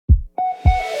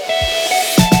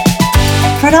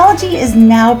Fraudology is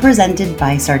now presented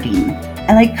by Sardine,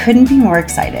 and I couldn't be more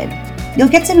excited. You'll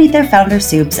get to meet their founder,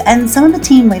 Soups, and some of the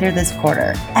team later this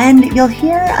quarter, and you'll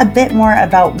hear a bit more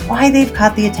about why they've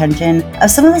caught the attention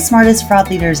of some of the smartest fraud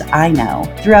leaders I know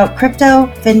throughout crypto,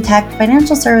 fintech,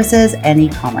 financial services, and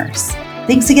e-commerce.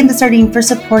 Thanks again to Sardine for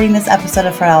supporting this episode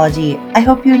of Fraudology. I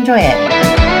hope you enjoy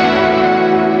it.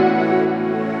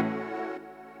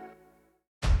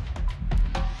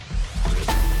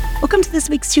 Welcome to this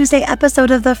week's Tuesday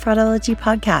episode of the Fraudology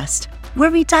podcast, where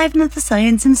we dive into the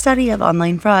science and study of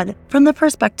online fraud from the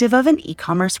perspective of an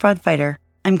e-commerce fraud fighter.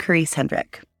 I'm Carice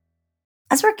Hendrick.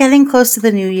 As we're getting close to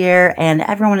the new year and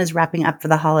everyone is wrapping up for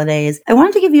the holidays, I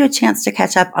wanted to give you a chance to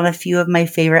catch up on a few of my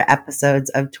favorite episodes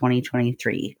of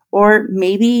 2023. Or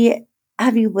maybe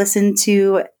have you listened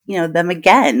to them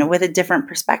again with a different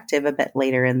perspective a bit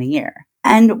later in the year.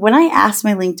 And when I asked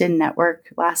my LinkedIn network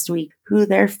last week who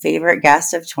their favorite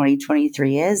guest of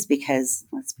 2023 is, because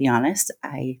let's be honest,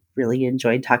 I really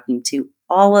enjoyed talking to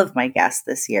all of my guests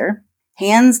this year,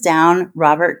 hands down,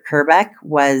 Robert Kerbeck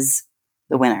was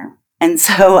the winner. And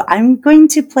so I'm going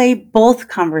to play both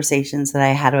conversations that I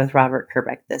had with Robert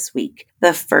Kerbeck this week.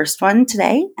 The first one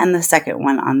today and the second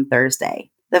one on Thursday.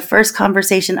 The first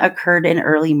conversation occurred in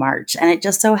early March, and it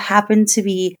just so happened to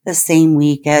be the same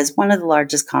week as one of the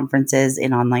largest conferences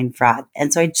in online fraud.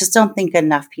 And so I just don't think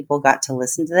enough people got to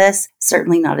listen to this,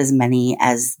 certainly not as many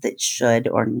as that should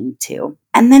or need to.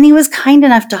 And then he was kind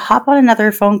enough to hop on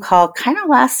another phone call kind of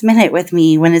last minute with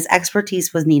me when his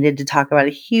expertise was needed to talk about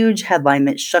a huge headline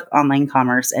that shook online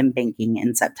commerce and banking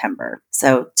in September.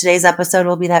 So today's episode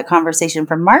will be that conversation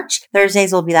from March.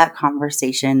 Thursdays will be that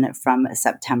conversation from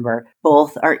September.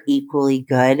 Both are equally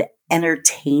good,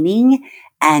 entertaining,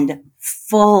 and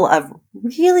full of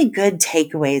really good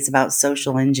takeaways about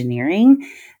social engineering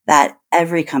that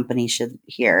every company should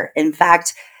hear. In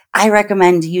fact, I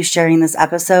recommend you sharing this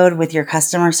episode with your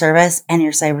customer service and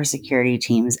your cybersecurity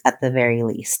teams at the very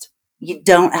least. You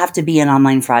don't have to be in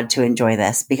online fraud to enjoy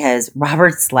this because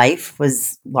Robert's life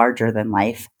was larger than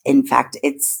life. In fact,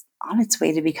 it's on its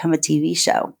way to become a TV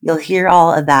show. You'll hear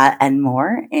all of that and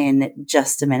more in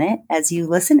just a minute as you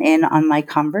listen in on my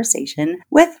conversation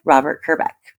with Robert Kerbeck.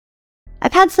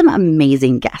 I've had some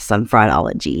amazing guests on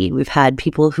Fraudology. We've had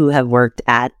people who have worked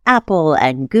at Apple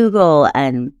and Google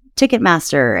and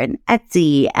Ticketmaster and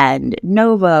Etsy and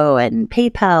Novo and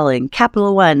PayPal and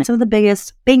Capital One, some of the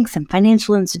biggest banks and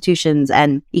financial institutions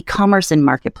and e-commerce and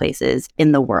marketplaces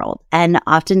in the world. And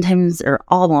oftentimes, or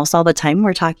almost all the time,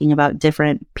 we're talking about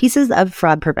different pieces of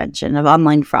fraud prevention, of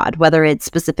online fraud, whether it's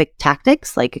specific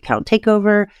tactics like account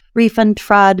takeover, refund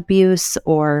fraud abuse,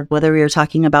 or whether we were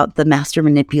talking about the master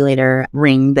manipulator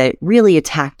ring that really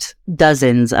attacked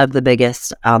dozens of the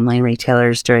biggest online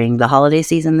retailers during the holiday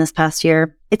season this past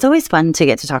year. It's always fun to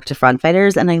get to talk to fraud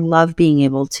fighters, and I love being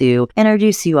able to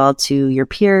introduce you all to your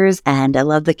peers, and I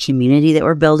love the community that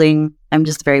we're building. I'm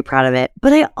just very proud of it.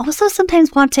 But I also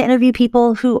sometimes want to interview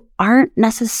people who aren't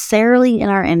necessarily in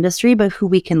our industry, but who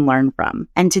we can learn from.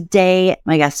 And today,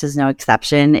 my guest is no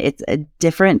exception. It's a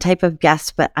different type of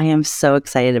guest, but I am so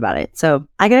excited about it. So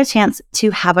I got a chance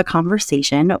to have a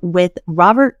conversation with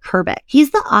Robert Kerbeck.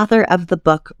 He's the author of the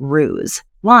book Ruse: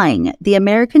 Lying, the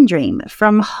American Dream,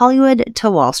 From Hollywood to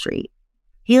Wall Street.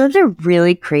 He lived a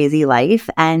really crazy life,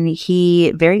 and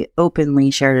he very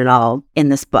openly shared it all in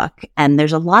this book. And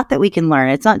there's a lot that we can learn.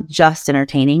 It's not just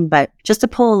entertaining, but just to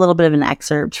pull a little bit of an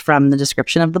excerpt from the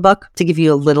description of the book to give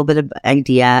you a little bit of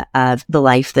idea of the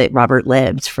life that Robert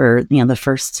lived for, the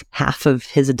first half of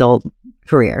his adult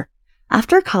career.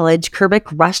 After college, Kerbeck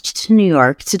rushed to New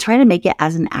York to try to make it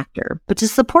as an actor, but to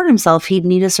support himself, he'd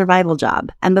need a survival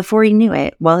job. And before he knew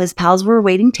it, while his pals were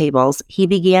waiting tables, he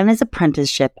began his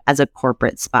apprenticeship as a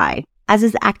corporate spy. As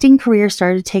his acting career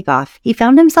started to take off, he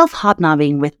found himself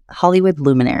hobnobbing with Hollywood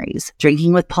luminaries,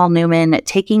 drinking with Paul Newman,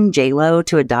 taking J-Lo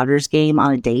to a Dodgers game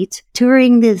on a date,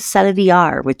 touring the set of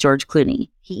ER with George Clooney.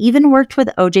 He even worked with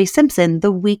O.J. Simpson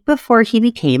the week before he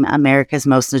became America's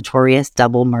most notorious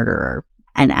double murderer.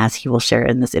 And as he will share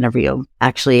in this interview,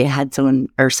 actually had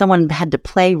someone had to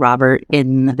play Robert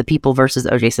in The People versus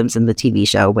O.J. Simpson, the TV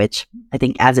show, which I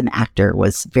think as an actor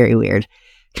was very weird,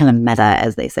 kind of meta,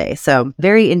 as they say. So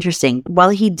very interesting. While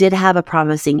he did have a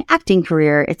promising acting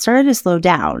career, it started to slow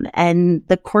down, and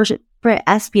the corporate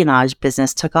espionage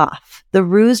business took off. The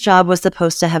ruse job was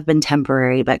supposed to have been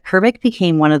temporary, but Kerbeck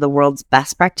became one of the world's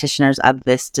best practitioners of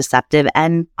this deceptive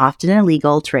and often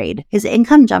illegal trade. His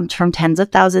income jumped from tens of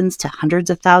thousands to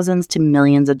hundreds of thousands to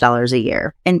millions of dollars a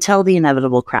year until the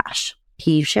inevitable crash.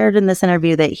 He shared in this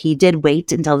interview that he did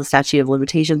wait until the statute of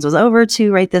limitations was over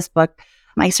to write this book,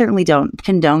 I certainly don't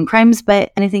condone crimes,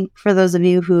 but and I think for those of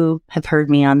you who have heard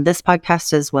me on this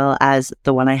podcast as well as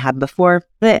the one I had before,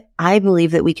 that I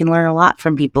believe that we can learn a lot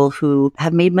from people who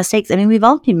have made mistakes. I mean, we've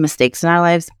all made mistakes in our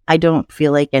lives. I don't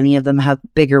feel like any of them have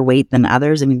bigger weight than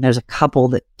others. I mean, there's a couple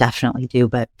that definitely do,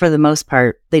 but for the most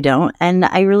part, they don't. And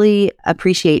I really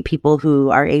appreciate people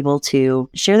who are able to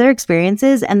share their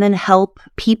experiences and then help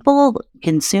people,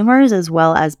 consumers, as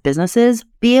well as businesses,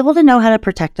 be able to know how to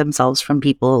protect themselves from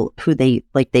people who they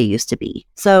used to be.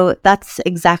 So that's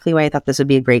exactly why I thought this would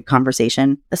be a great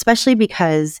conversation, especially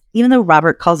because even though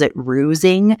Robert calls it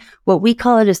rusing, what we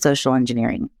call it is social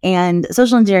engineering. And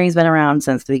social engineering has been around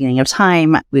since the beginning of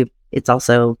time. It's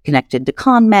also connected to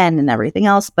con men and everything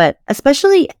else, but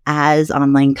especially as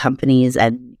online companies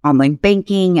and online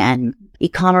banking and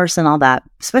e-commerce and all that,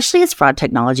 especially as fraud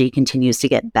technology continues to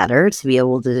get better to be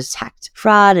able to detect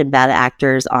fraud and bad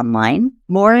actors online,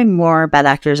 more and more bad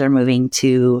actors are moving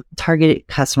to target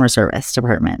customer service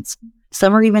departments.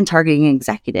 Some are even targeting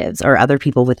executives or other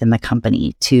people within the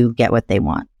company to get what they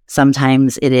want.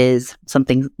 Sometimes it is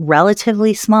something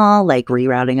relatively small, like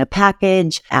rerouting a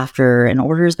package after an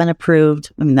order has been approved.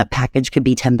 I mean, that package could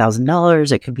be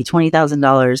 $10,000, it could be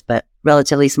 $20,000, but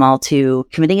relatively small, to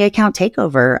committing account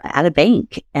takeover at a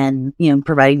bank and,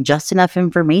 providing just enough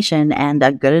information and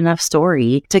a good enough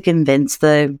story to convince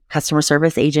the customer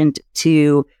service agent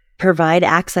to provide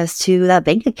access to that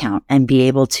bank account and be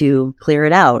able to clear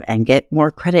it out and get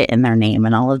more credit in their name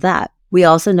and all of that. We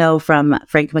also know from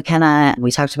Frank McKenna,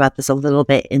 we talked about this a little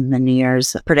bit in the New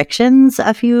Year's predictions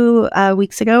a few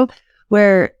weeks ago,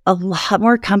 where a lot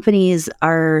more companies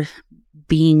are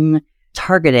being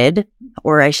targeted,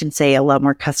 or I should say a lot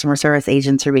more customer service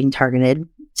agents are being targeted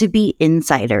to be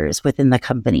insiders within the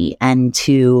company and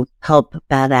to help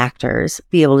bad actors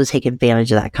be able to take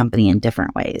advantage of that company in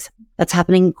different ways. That's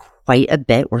happening quite a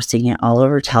bit. We're seeing it all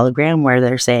over Telegram where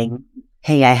they're saying,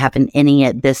 hey, I have an innie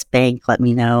at this bank. Let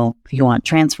me know if you want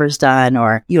transfers done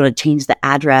or you want to change the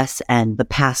address and the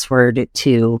password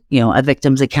to, a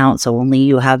victim's account so only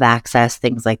you have access,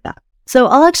 things like that. So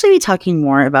I'll actually be talking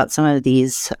more about some of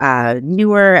these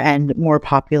newer and more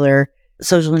popular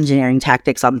social engineering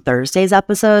tactics on Thursday's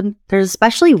episode. There's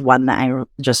especially one that I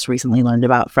just recently learned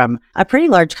about from a pretty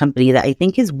large company that I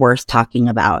think is worth talking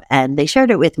about. And they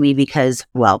shared it with me because,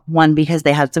 one, because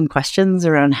they had some questions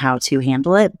around how to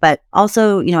handle it, but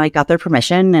also, I got their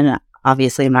permission, and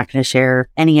obviously I'm not going to share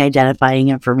any identifying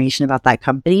information about that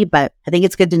company, but I think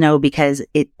it's good to know because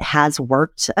it has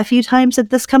worked a few times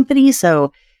at this company.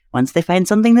 So once they find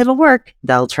something that'll work,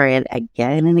 they'll try it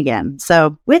again and again.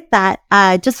 So with that,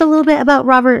 just a little bit about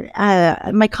Robert,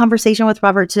 my conversation with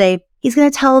Robert today. He's going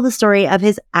to tell the story of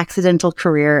his accidental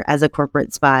career as a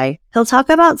corporate spy. He'll talk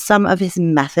about some of his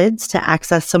methods to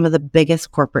access some of the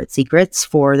biggest corporate secrets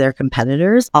for their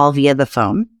competitors, all via the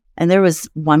phone. And there was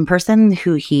one person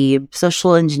who he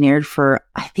social engineered for,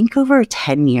 I think, over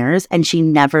 10 years, and she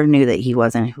never knew that he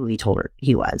wasn't who he told her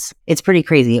he was. It's pretty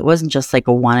crazy. It wasn't just like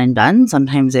a one and done.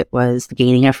 Sometimes it was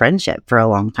gaining a friendship for a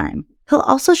long time. He'll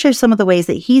also share some of the ways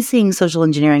that he's seeing social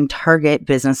engineering target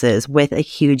businesses with a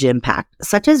huge impact,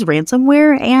 such as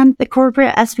ransomware, and the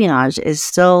corporate espionage is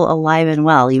still alive and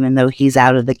well, even though he's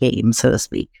out of the game, so to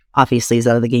speak. Obviously, he's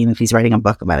out of the game if he's writing a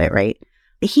book about it, right?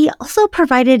 He also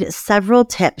provided several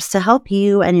tips to help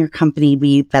you and your company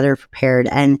be better prepared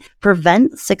and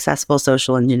prevent successful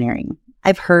social engineering.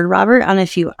 I've heard Robert on a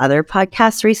few other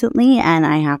podcasts recently, and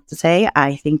I have to say,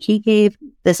 I think he gave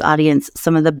this audience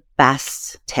some of the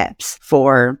best tips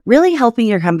for really helping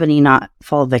your company not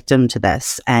fall victim to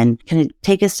this and kind of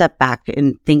take a step back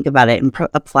and think about it and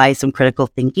apply some critical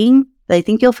thinking that I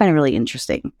think you'll find really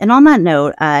interesting. And on that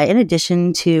note, in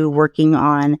addition to working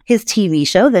on his TV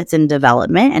show that's in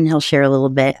development, and he'll share a little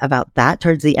bit about that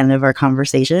towards the end of our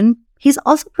conversation, he's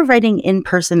also providing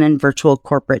in-person and virtual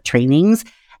corporate trainings,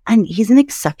 and he's an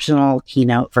exceptional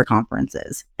keynote for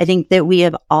conferences. I think that we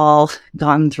have all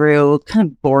gone through kind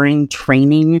of boring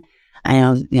training.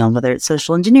 I know, whether it's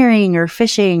social engineering or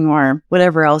phishing or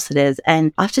whatever else it is.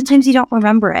 And oftentimes you don't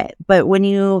remember it. But when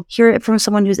you hear it from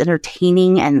someone who's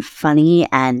entertaining and funny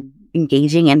and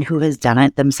engaging and who has done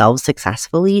it themselves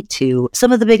successfully to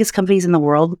some of the biggest companies in the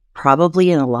world, probably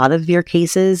in a lot of your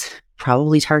cases,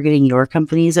 probably targeting your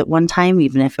companies at one time,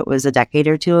 even if it was a decade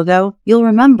or two ago, you'll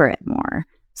remember it more.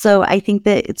 So I think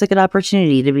that it's a good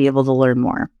opportunity to be able to learn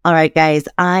more. All right, guys,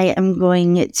 I am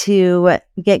going to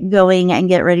get going and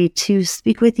get ready to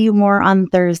speak with you more on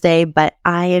Thursday, but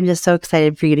I am just so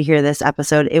excited for you to hear this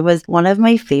episode. It was one of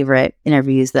my favorite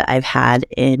interviews that I've had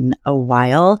in a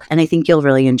while, and I think you'll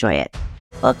really enjoy it.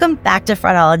 Welcome back to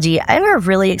Fraudology. I have a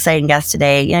really exciting guest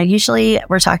today. Usually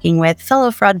we're talking with fellow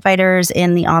fraud fighters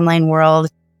in the online world.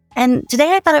 And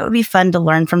today I thought it would be fun to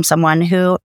learn from someone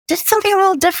who did something a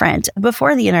little different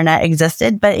before the internet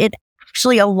existed, but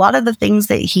actually a lot of the things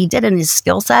that he did in his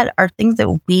skill set are things that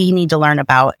we need to learn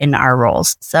about in our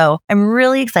roles. So I'm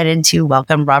really excited to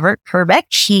welcome Robert Kerbeck.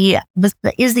 He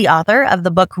is the author of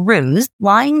the book Ruse,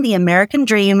 Flying the American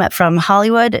Dream from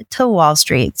Hollywood to Wall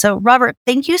Street. So Robert,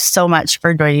 thank you so much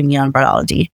for joining me on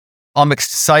Fraudology. I'm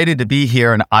excited to be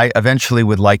here, and I eventually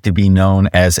would like to be known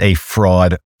as a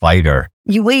fraud fighter.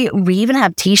 We even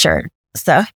have t-shirts.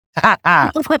 So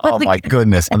oh my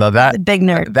goodness. Now that big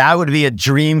nerd. That would be a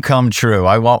dream come true.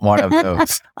 I want one of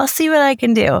those. I'll see what I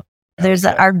can do. There's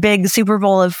our big Super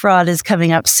Bowl of fraud is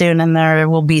coming up soon, and there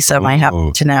will be some. I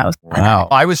happen to know. Wow.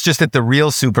 I was just at the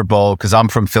real Super Bowl because I'm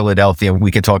from Philadelphia.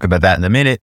 We could talk about that in a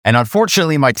minute. And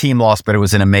unfortunately, my team lost, but it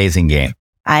was an amazing game.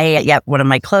 One of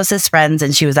my closest friends,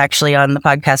 and she was actually on the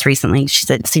podcast recently. She's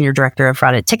a senior director of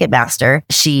fraud at Ticketmaster.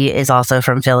 She is also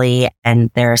from Philly,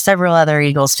 and there are several other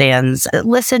Eagles fans that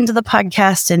listen to the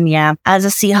podcast. And as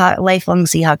a lifelong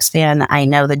Seahawks fan, I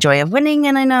know the joy of winning,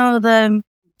 and I know the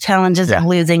challenges of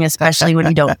losing, especially when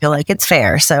you don't feel like it's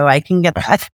fair. So I can get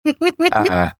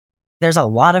that. There's a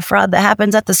lot of fraud that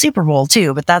happens at the Super Bowl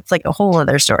too, but that's like a whole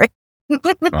other story.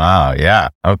 Wow. Yeah.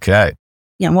 Okay.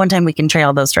 One time we can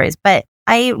trail those stories, but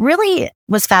I really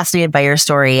was fascinated by your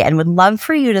story and would love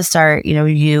for you to start,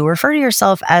 you refer to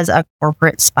yourself as a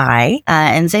corporate spy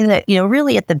and saying that,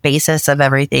 really at the basis of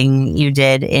everything you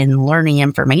did in learning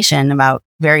information about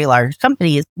very large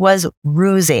companies was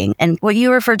rusing. And what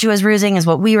you refer to as rusing is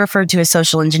what we refer to as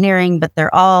social engineering, but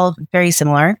they're all very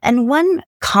similar. And one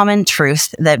common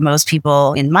truth that most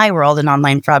people in my world in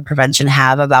online fraud prevention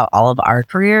have about all of our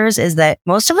careers is that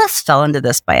most of us fell into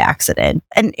this by accident.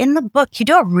 And in the book, you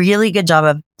do a really good job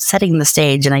of setting the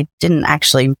stage. And I didn't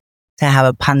actually to have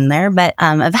a pun there, but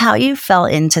of how you fell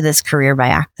into this career by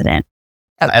accident.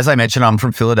 As I mentioned, I'm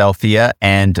from Philadelphia,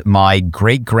 and my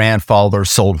great-grandfather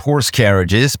sold horse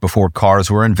carriages before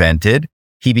cars were invented.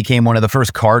 He became one of the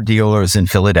first car dealers in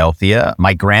Philadelphia.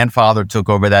 My grandfather took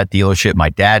over that dealership. My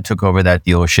dad took over that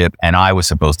dealership, and I was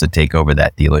supposed to take over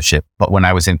that dealership. But when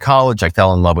I was in college, I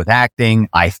fell in love with acting.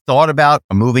 I thought about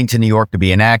moving to New York to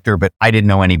be an actor, but I didn't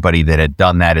know anybody that had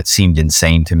done that. It seemed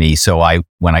insane to me. So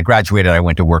when I graduated, I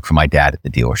went to work for my dad at the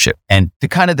dealership. And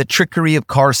the trickery of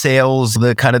car sales,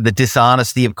 the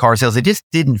dishonesty of car sales, it just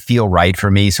didn't feel right for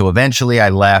me. So eventually I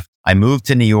left. I moved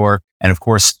to New York. And of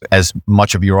course, as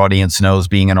much of your audience knows,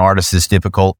 being an artist is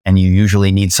difficult, and you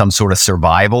usually need some sort of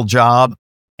survival job.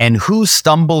 And who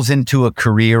stumbles into a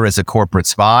career as a corporate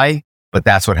spy? But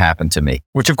that's what happened to me,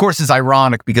 which of course is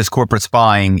ironic because corporate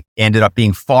spying ended up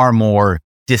being far more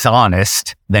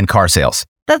dishonest than car sales.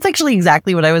 That's actually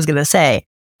exactly what I was going to say.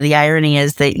 The irony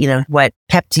is that, what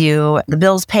kept you the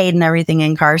bills paid and everything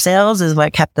in car sales is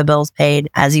what kept the bills paid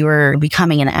as you were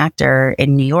becoming an actor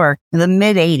in New York in the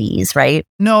mid 80s, right?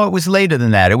 No, it was later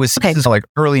than that. It was like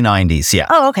early 90s. Yeah.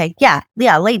 Oh, okay. Yeah.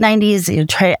 Late 90s, you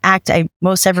try to act.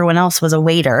 Most everyone else was a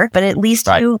waiter, but at least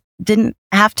you didn't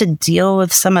have to deal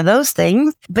with some of those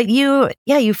things. But you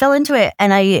fell into it.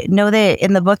 And I know that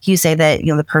in the book, you say that,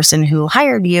 the person who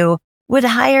hired you would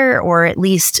hire or at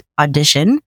least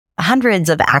audition hundreds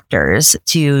of actors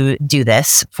to do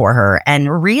this for her.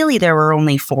 And really, there were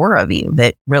only 4 of you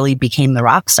that really became the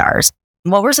rock stars.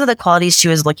 What were some of the qualities she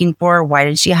was looking for? Why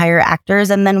did she hire actors?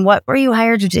 And then what were you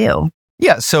hired to do?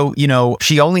 Yeah. So,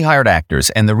 she only hired actors.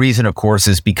 And the reason, of course,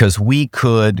 is because we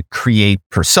could create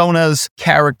personas,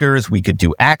 characters, we could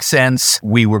do accents.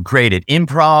 We were great at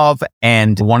improv.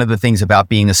 And one of the things about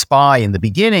being a spy in the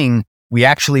beginning, we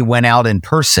actually went out in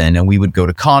person and we would go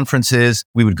to conferences.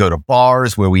 We would go to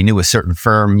bars where we knew a certain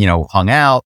firm, hung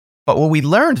out. But what we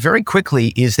learned very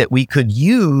quickly is that we could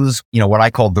use, what I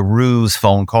call the ruse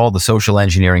phone call, the social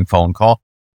engineering phone call.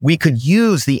 We could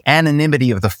use the anonymity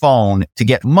of the phone to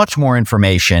get much more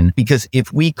information, because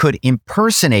if we could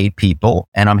impersonate people,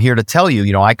 and I'm here to tell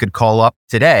you, I could call up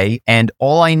today and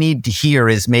all I need to hear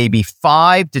is maybe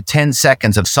 5 to 10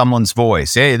 seconds of someone's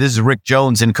voice. Hey, this is Rick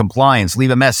Jones in compliance. Leave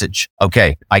a message.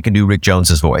 Okay, I can do Rick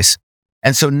Jones's voice.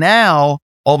 And so now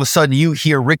all of a sudden you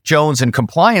hear Rick Jones in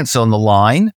compliance on the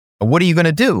line. What are you going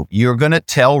to do? You're going to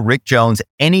tell Rick Jones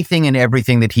anything and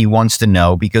everything that he wants to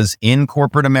know, because in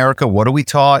corporate America, what are we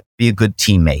taught? Be a good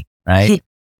teammate, right?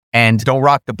 and don't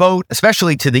rock the boat,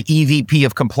 especially to the EVP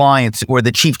of compliance or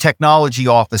the chief technology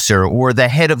officer or the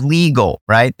head of legal,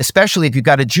 right? Especially if you've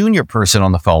got a junior person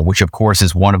on the phone, which of course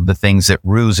is one of the things that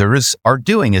rusers are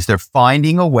doing is they're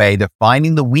finding a way, they're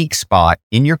finding the weak spot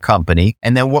in your company.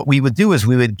 And then what we would do is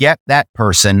we would get that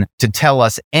person to tell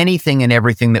us anything and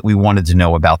everything that we wanted to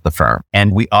know about the firm.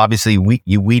 And we'd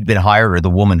been hired, or the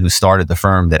woman who started the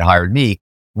firm that hired me,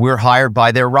 we're hired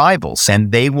by their rivals,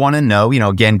 and they want to know,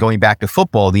 again, going back to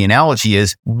football, the analogy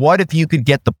is, what if you could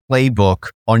get the playbook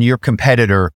on your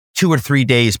competitor 2 or 3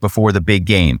 days before the big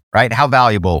game, right? How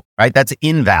valuable, right? That's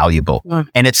invaluable. Yeah.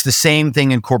 And it's the same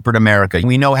thing in corporate America.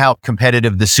 We know how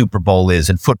competitive the Super Bowl is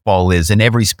and football is and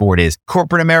every sport is.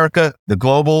 Corporate America, the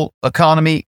global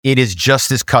economy, it is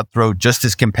just as cutthroat, just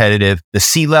as competitive. The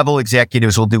C-level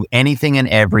executives will do anything and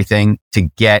everything to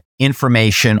get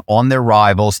information on their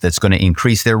rivals that's going to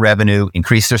increase their revenue,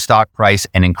 increase their stock price,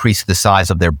 and increase the size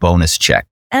of their bonus check.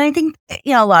 And I think,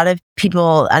 a lot of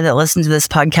people that listen to this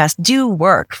podcast do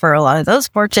work for a lot of those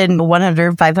Fortune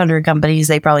 100, 500 companies.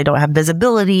 They probably don't have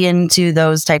visibility into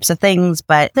those types of things,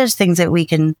 but there's things that we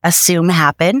can assume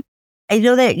happen. I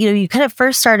know that, you kind of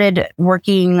first started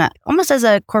working almost as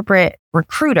a corporate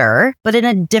recruiter, but in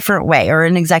a different way, or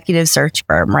an executive search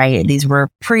firm, right? These were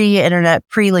pre-internet,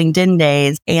 pre-LinkedIn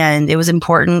days. And it was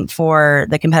important for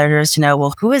the competitors to know,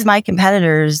 well, who is my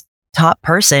competitor's top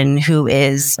person who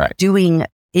is doing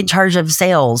in charge of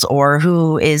sales, or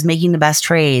who is making the best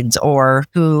trades, or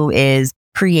who is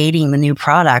creating the new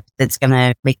product that's going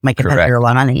to make my competitor a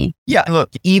lot of money. Yeah,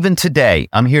 look, even today,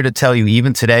 I'm here to tell you,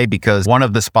 even today, because one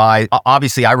of the spies,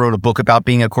 obviously I wrote a book about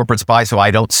being a corporate spy, so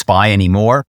I don't spy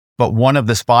anymore. But one of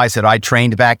the spies that I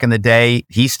trained back in the day,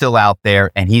 he's still out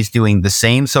there and he's doing the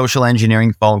same social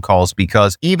engineering phone calls,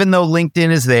 because even though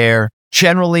LinkedIn is there,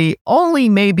 generally only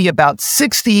maybe about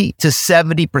 60 to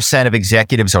 70% of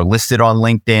executives are listed on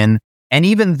LinkedIn. And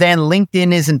even then,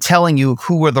 LinkedIn isn't telling you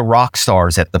who are the rock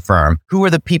stars at the firm, who are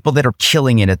the people that are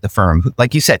killing it at the firm.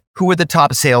 Like you said, who are the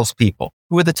top salespeople?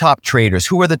 Who are the top traders?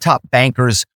 Who are the top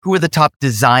bankers? Who are the top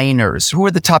designers? Who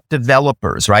are the top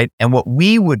developers, right? And what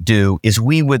we would do is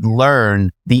we would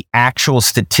learn the actual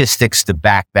statistics to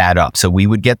back that up. So we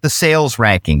would get the sales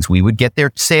rankings. We would get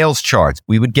their sales charts.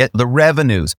 We would get the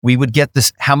revenues. We would get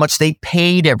this, how much they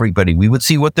paid everybody. We would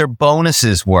see what their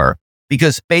bonuses were.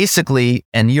 Because basically,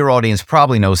 and your audience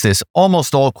probably knows this,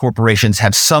 almost all corporations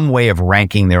have some way of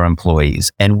ranking their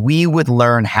employees. And we would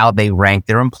learn how they rank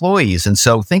their employees. And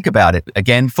so think about it.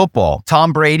 Again, football.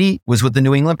 Tom Brady was with the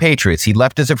New England Patriots. He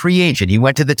left as a free agent. He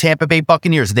went to the Tampa Bay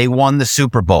Buccaneers. They won the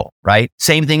Super Bowl, right?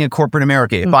 Same thing in corporate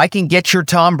America. If I can get your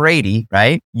Tom Brady,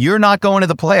 right, you're not going to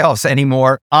the playoffs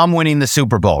anymore. I'm winning the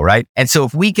Super Bowl, right? And so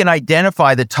if we can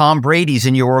identify the Tom Bradys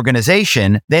in your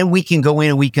organization, then we can go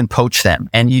in and we can poach them.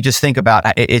 And you just think about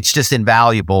it's just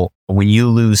invaluable when you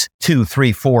lose 2,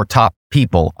 3, 4 top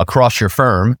people across your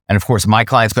firm. And of course, my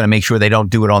client's going to make sure they don't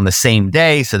do it on the same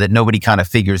day so that nobody kind of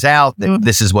figures out that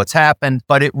this is what's happened.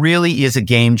 But it really is a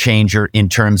game changer in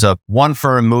terms of one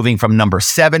firm moving from number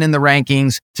 7 in the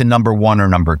rankings to number 1 or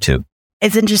number 2.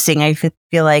 It's interesting. I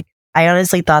feel like I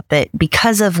honestly thought that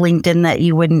because of LinkedIn that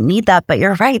you wouldn't need that, but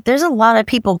you're right. There's a lot of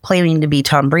people claiming to be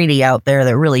Tom Brady out there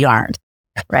that really aren't.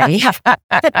 Right.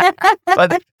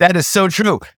 But that is so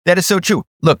true. That is so true.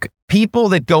 Look, people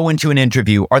that go into an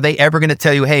interview, are they ever going to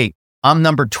tell you, hey, I'm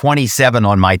number 27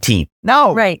 on my team?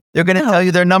 No. Right. They're going to tell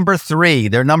you they're number 3,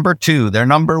 they're number 2, they're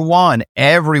number 1.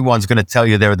 Everyone's going to tell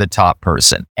you they're the top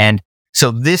person. And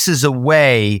so this is a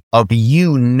way of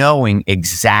you knowing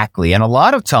exactly. And a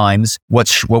lot of times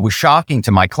what was shocking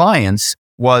to my clients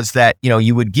was that,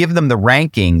 you would give them the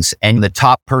rankings and the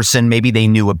top person maybe they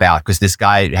knew about because this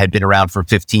guy had been around for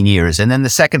 15 years. And then the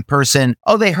second person,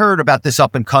 they heard about this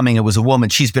up and coming. It was a woman.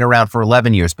 She's been around for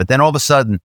 11 years. But then all of a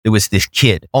sudden, it was this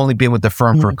kid, only been with the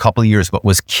firm for a couple of years, but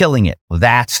was killing it.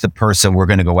 That's the person we're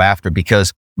going to go after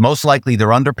because most likely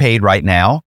they're underpaid right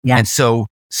now. Yeah. And so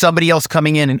somebody else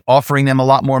coming in and offering them a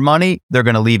lot more money, they're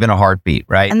going to leave in a heartbeat,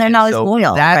 right? And they're not as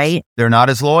loyal, right? They're not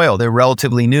as loyal. They're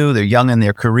relatively new. They're young in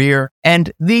their career.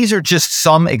 And these are just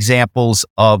some examples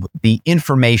of the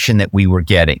information that we were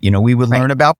getting. We would learn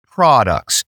about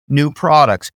products, new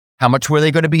products. How much were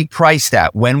they going to be priced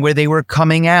at? When were they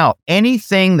coming out?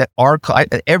 Anything that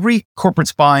every corporate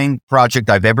spying project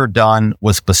I've ever done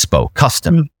was bespoke,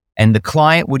 custom. And the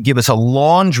client would give us a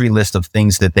laundry list of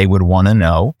things that they would want to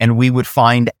know. And we would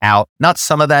find out not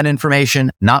some of that information,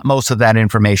 not most of that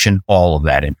information, all of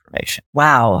that information. information.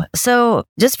 Wow. So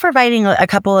just providing a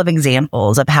couple of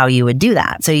examples of how you would do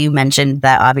that. So you mentioned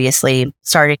that obviously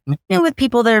starting with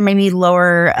people that are maybe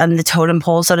lower on the totem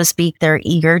pole, so to speak, they're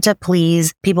eager to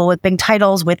please people with big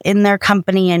titles within their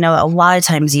company. I know a lot of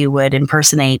times you would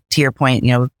impersonate, to your point,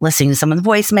 listening to someone's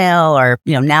voicemail or,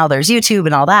 now there's YouTube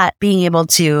and all that. Being able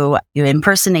to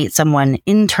impersonate someone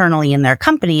internally in their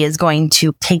company is going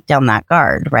to take down that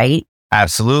guard, right?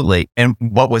 Absolutely. And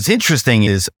what was interesting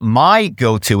is my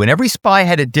go-to, and every spy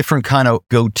had a different kind of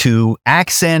go-to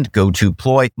accent, go-to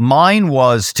ploy. Mine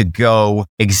was to go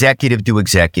executive to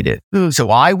executive. So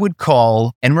I would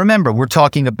call, and remember, we're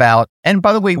talking about, and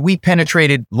by the way, we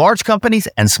penetrated large companies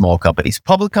and small companies,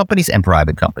 public companies and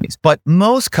private companies. But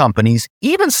most companies,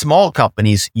 even small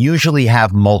companies, usually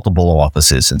have multiple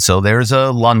offices. And so there's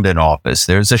a London office,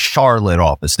 there's a Charlotte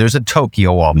office, there's a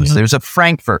Tokyo office, there's a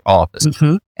Frankfurt office.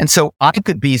 And so I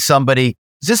could be somebody,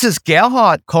 this is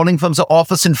Gerhard calling from the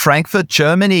office in Frankfurt,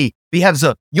 Germany. We have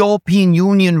the European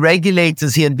Union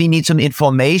regulators here and we need some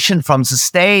information from the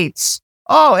States.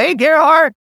 Oh, hey,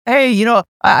 Gerhard. Hey,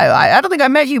 I don't think I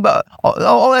met you, but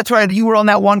that's right. You were on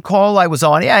that one call I was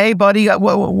on. Yeah, hey, buddy,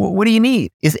 what do you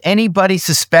need? Is anybody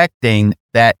suspecting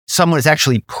that someone is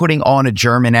actually putting on a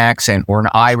German accent or an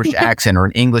Irish accent or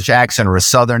an English accent or a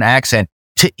Southern accent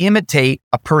to imitate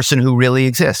a person who really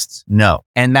exists? No.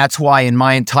 And that's why in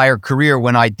my entire career,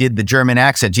 when I did the German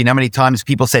accent, do you know how many times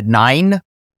people said 9?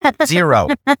 0.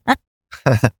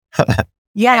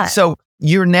 Yeah. So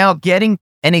you're now getting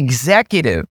an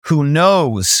executive who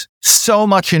knows so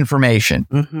much information.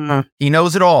 He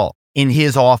knows it all in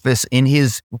his office, in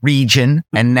his region.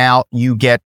 And now you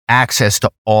get access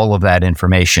to all of that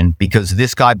information because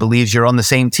this guy believes you're on the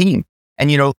same team.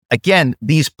 And, again,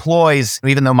 these ploys,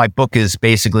 even though my book is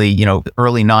basically,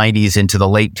 early 90s into the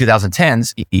late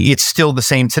 2010s, it's still the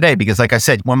same today. Because like I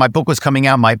said, when my book was coming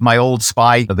out, my old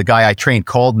spy, the guy I trained,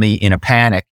 called me in a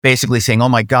panic, basically saying, oh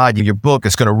my God, your book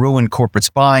is going to ruin corporate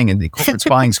spying and the corporate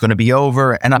spying is going to be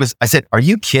over. And I said, are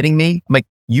you kidding me? I'm like,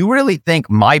 you really think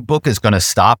my book is going to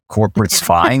stop corporate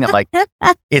spying? I'm like,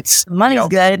 it's money's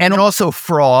good. And also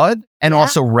fraud and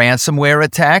also ransomware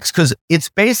attacks, because it's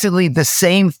basically the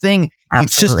same thing.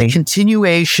 Absolutely. It's just a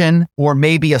continuation or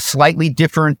maybe a slightly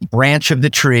different branch of the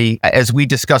tree. As we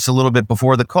discussed a little bit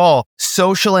before the call,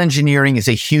 social engineering is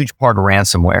a huge part of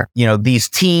ransomware. These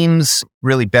teams,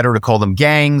 really better to call them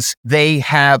gangs, they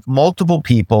have multiple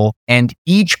people and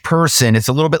each person, it's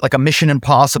a little bit like a Mission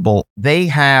Impossible. They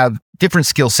have different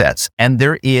skill sets. And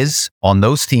there is, on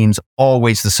those teams,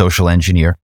 always the social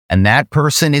engineer. And that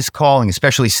person is calling,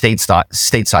 especially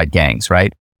stateside gangs,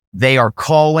 right? They are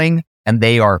calling and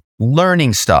they are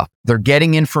learning stuff. They're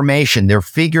getting information. They're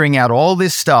figuring out all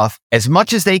this stuff as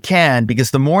much as they can,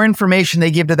 because the more information they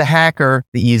give to the hacker,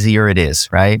 the easier it is,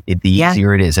 right? The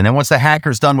easier it is. And then once the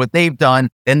hacker's done what they've done,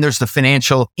 then there's the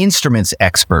financial instruments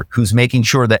expert who's making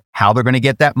sure that how they're going to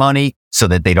get that money so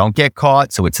that they don't get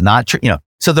caught. So it's not,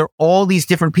 so they're all these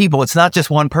different people. It's not just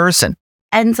one person.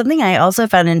 And something I also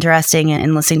found interesting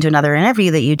in listening to another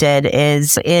interview that you did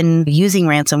is in using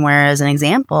ransomware as an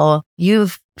example,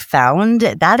 you've found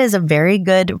that is a very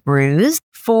good ruse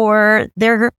for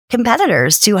their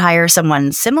competitors to hire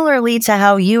someone similarly to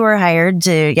how you were hired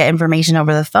to get information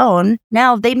over the phone.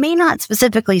 Now, they may not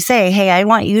specifically say, hey, I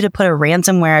want you to put a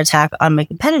ransomware attack on my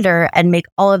competitor and make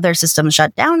all of their systems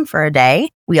shut down for a day.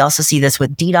 We also see this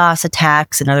with DDoS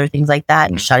attacks and other things like that,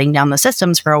 and shutting down the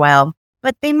systems for a while.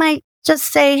 But they might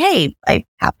just say, hey, I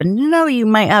happen to know you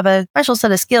might have a special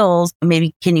set of skills.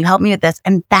 Maybe can you help me with this?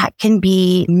 And that can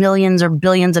be millions or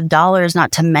billions of dollars,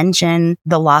 not to mention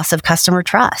the loss of customer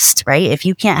trust, right? If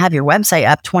you can't have your website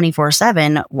up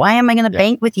 24/7, why am I going to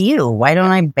bank with you? Why don't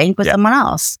I bank with someone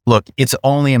else? Look, it's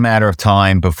only a matter of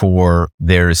time before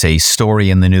there's a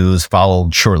story in the news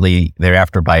followed shortly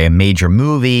thereafter by a major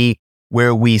movie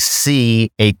where we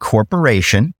see a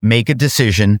corporation make a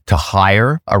decision to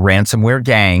hire a ransomware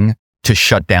gang to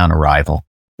shut down a rival.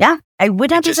 Yeah, I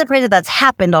would not be surprised if that's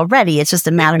happened already. It's just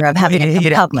a matter of having it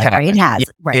come public, right? It has.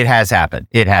 Right. It has happened.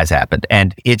 It has happened.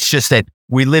 And it's just that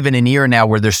we live in an era now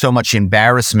where there's so much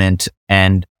embarrassment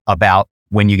and about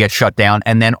when you get shut down.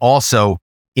 And then also,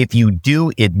 if you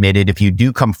do admit it, if you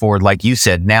do come forward, like you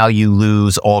said, now you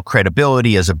lose all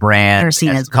credibility as a brand, as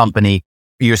a company.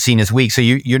 You're seen as weak. So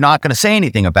you're not going to say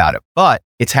anything about it, but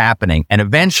it's happening. And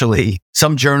eventually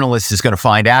some journalist is going to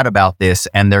find out about this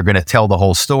and they're going to tell the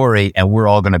whole story. And we're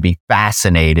all going to be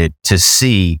fascinated to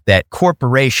see that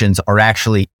corporations are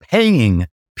actually paying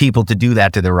people to do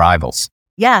that to their rivals.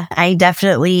 Yeah, I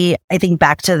think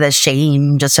back to the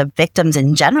shame just of victims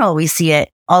in general. We see it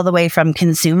all the way from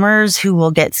consumers who will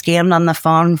get scammed on the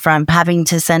phone from having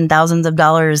to send thousands of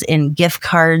dollars in gift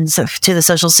cards to the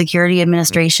Social Security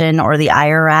Administration or the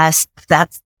IRS.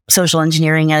 That's social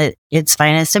engineering at its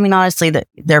finest. I mean, honestly,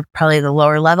 they're probably the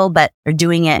lower level, but they're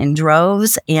doing it in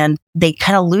droves, and they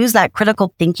kind of lose that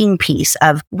critical thinking piece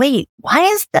of, wait, why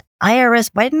is the IRS,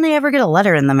 why didn't they ever get a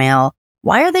letter in the mail?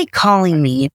 Why are they calling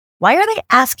me? Why are they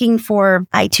asking for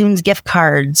iTunes gift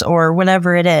cards or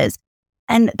whatever it is?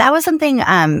 And that was something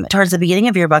towards the beginning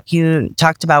of your book you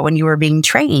talked about when you were being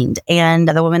trained, and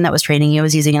the woman that was training you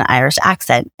was using an Irish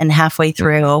accent, and halfway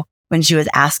through, when she was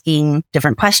asking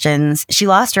different questions, she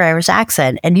lost her Irish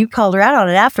accent, and you called her out on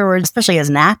it afterwards, especially as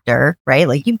an actor, right?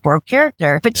 Like, you broke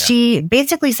character. But she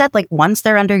basically said, like, once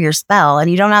they're under your spell,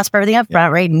 and you don't ask for everything up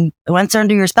front, right? And once they're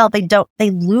under your spell,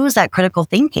 they lose that critical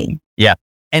thinking. Yeah.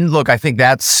 And look, I think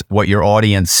that's what your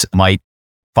audience might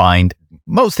find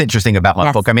most interesting about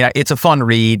my book. I mean, it's a fun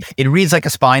read. It reads like a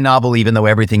spy novel, even though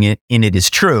everything in it is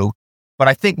true. But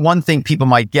I think one thing people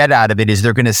might get out of it is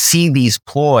they're going to see these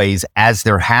ploys as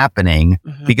they're happening,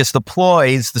 because the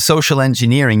ploys, the social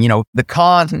engineering, the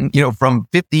con, from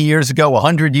 50 years ago,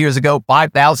 100 years ago,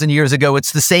 5,000 years ago,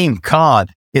 it's the same con.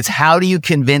 It's how do you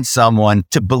convince someone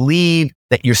to believe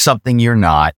that you're something you're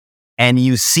not? And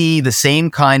you see the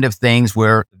same kind of things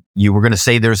where you were going to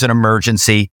say there's an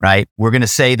emergency, right? We're going to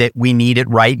say that we need it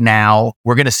right now.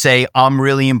 We're going to say I'm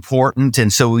really important,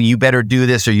 and so you better do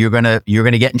this, or you're going to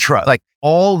get in trouble. Like,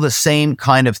 all the same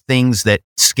kind of things that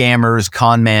scammers,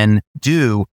 con men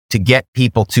do to get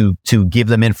people to give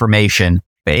them information.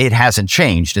 It hasn't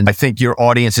changed, and I think your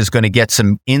audience is going to get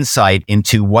some insight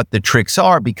into what the tricks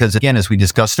are, because again, as we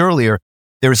discussed earlier,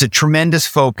 there's a tremendous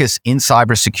focus in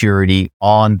cybersecurity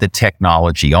on the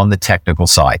technology, on the technical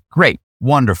side. Great.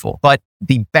 Wonderful. But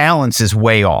the balance is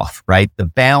way off, right? The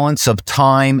balance of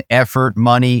time, effort,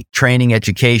 money, training,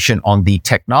 education on the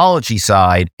technology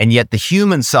side, and yet the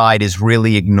human side is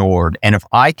really ignored. And if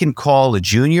I can call a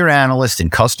junior analyst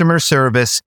in customer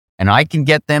service and I can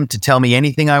get them to tell me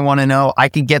anything I want to know, I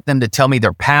can get them to tell me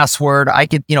their password, I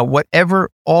could,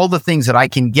 whatever, all the things that I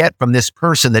can get from this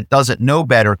person that doesn't know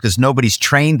better because nobody's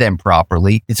trained them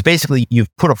properly. It's basically,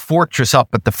 you've put a fortress up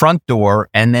at the front door,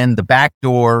 and then the back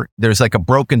door, there's like a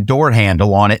broken door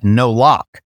handle on it and no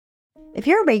lock. If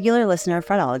you're a regular listener of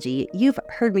Fraudology, you've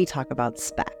heard me talk about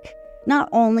Spec. Not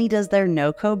only does their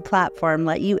no-code platform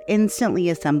let you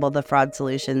instantly assemble the fraud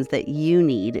solutions that you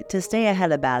need to stay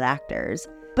ahead of bad actors,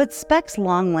 but Spec's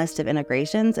long list of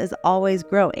integrations is always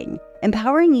growing,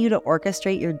 empowering you to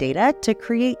orchestrate your data to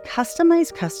create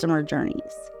customized customer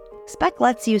journeys. Spec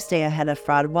lets you stay ahead of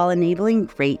fraud while enabling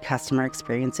great customer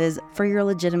experiences for your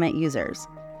legitimate users.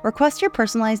 Request your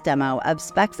personalized demo of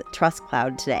Spec's Trust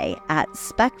Cloud today at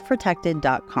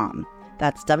specprotected.com.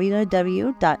 That's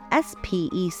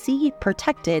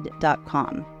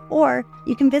www.specprotected.com. Or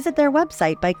you can visit their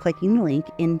website by clicking the link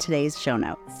in today's show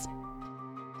notes.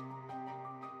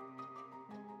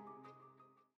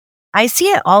 I see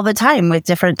it all the time with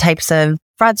different types of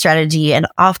fraud strategy, and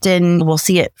often we'll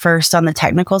see it first on the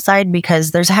technical side,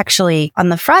 because there's actually, on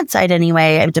the fraud side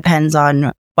anyway, it depends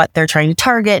on what they're trying to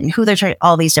target and who they're trying,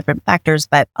 all these different factors.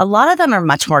 But a lot of them are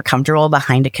much more comfortable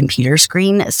behind a computer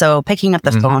screen. So picking up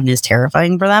the phone is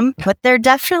terrifying for them. But there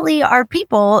definitely are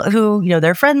people who,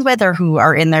 they're friends with, or who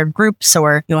are in their groups,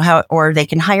 or, or they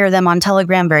can hire them on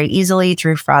Telegram very easily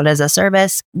through Fraud as a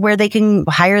Service, where they can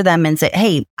hire them and say,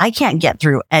 hey, I can't get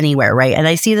through anywhere, right? And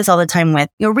I see this all the time with,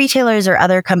 retailers or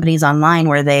other companies online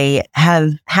where they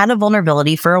have had a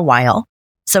vulnerability for a while.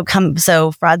 So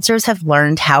fraudsters have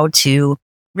learned how to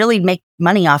really make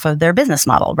money off of their business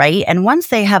model, right? And once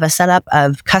they have a setup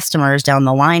of customers down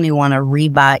the line who want to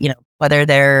rebuy, whether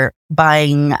they're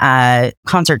buying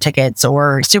concert tickets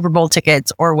or Super Bowl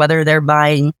tickets, or whether they're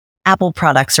buying Apple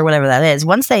products or whatever that is,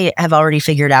 once they have already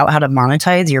figured out how to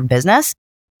monetize your business,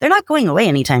 they're not going away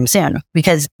anytime soon,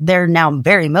 because they're now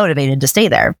very motivated to stay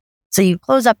there. So you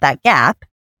close up that gap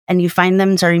and you find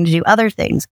them starting to do other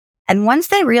things. And once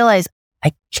they realize,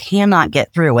 I cannot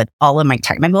get through with all of my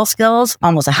technical skills,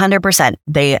 almost 100%.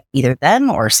 They, either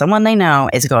them or someone they know,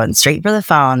 is going straight for the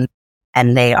phone,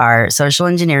 and they are social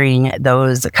engineering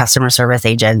those customer service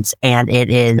agents. And it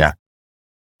is,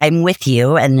 I'm with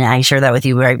you, and I shared that with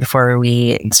you right before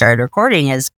we started recording,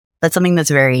 that's something that's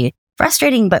very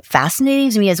frustrating but fascinating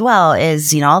to me as well,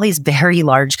 is, all these very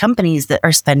large companies that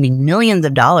are spending millions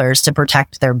of dollars to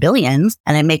protect their billions,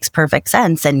 and it makes perfect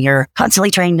sense. And you're constantly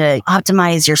trying to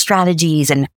optimize your strategies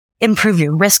and improve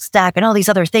your risk stack and all these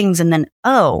other things. And then,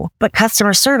 but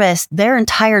customer service, their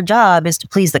entire job is to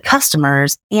please the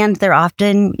customers. And they're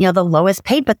often, the lowest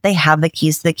paid, but they have the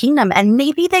keys to the kingdom. And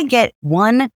maybe they get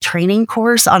one training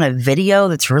course on a video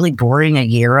that's really boring a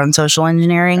year on social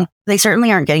engineering. They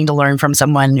certainly aren't getting to learn from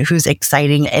someone who's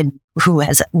exciting and who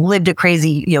has lived a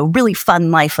crazy, really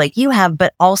fun life like you have,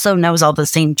 but also knows all the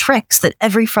same tricks that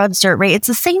every fraudster, right? It's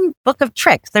the same book of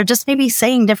tricks. They're just maybe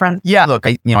saying different. Yeah, look,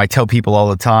 I tell people all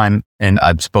the time, and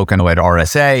I've spoken at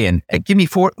RSA, and give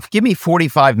me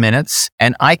 45 minutes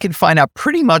and I can find out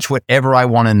pretty much whatever I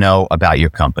want to know about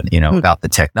your company, about the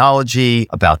technology,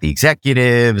 about the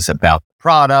executives, about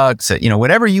products,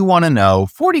 whatever you want to know.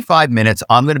 45 minutes,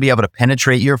 I'm going to be able to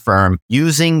penetrate your firm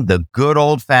using the good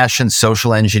old fashioned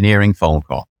social engineering phone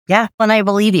call. Yeah. And I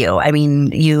believe you. I mean,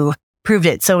 you proved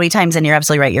it so many times, and you're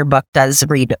absolutely right. Your book does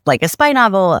read like a spy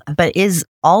novel, but is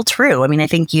all true. I mean, I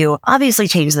think you obviously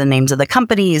changed the names of the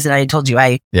companies, and I told you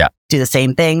I do the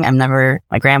same thing.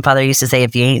 My grandfather used to say,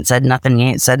 if you ain't said nothing, you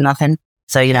ain't said nothing.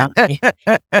 So,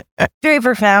 very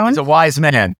profound. He's a wise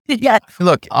man. Yeah.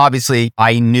 Look, obviously,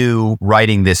 I knew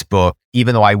writing this book,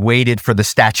 even though I waited for the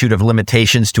statute of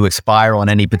limitations to expire on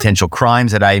any potential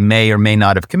crimes that I may or may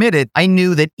not have committed, I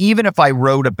knew that even if I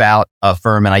wrote about a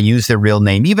firm and I used their real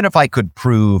name, even if I could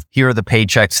prove, here are the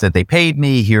paychecks that they paid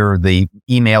me, here are the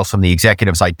emails from the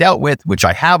executives I dealt with, which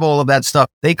I have all of that stuff,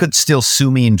 they could still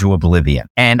sue me into oblivion.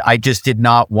 And I just did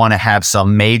not want to have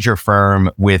some major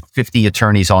firm with 50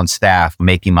 attorneys on staff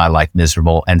making my life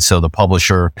miserable. And so the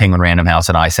publisher, Penguin Random House,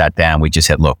 and I sat down. We just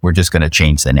said, look, we're just going to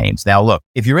change the names. Now, look,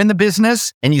 if you're in the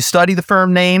business and you study the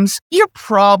firm names, you're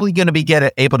probably going to be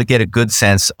able to get a good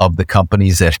sense of the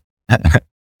companies that...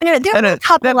 There's a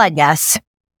couple, I guess.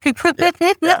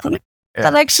 That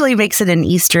actually makes it an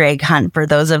Easter egg hunt for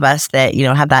those of us that,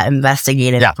 have that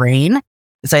investigative brain.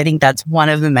 So I think that's one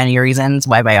of the many reasons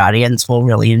why my audience will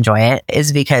really enjoy it,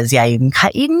 is because, you can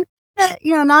cut,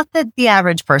 not that the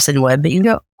average person would, but you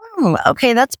go,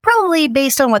 okay, that's probably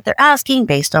based on what they're asking,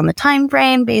 based on the time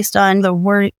frame, based on the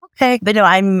word. Okay. But no,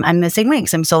 I'm the same way,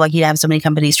 because I'm so lucky to have so many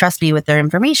companies trust me with their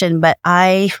information, but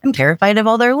I am terrified of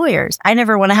all their lawyers. I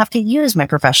never want to have to use my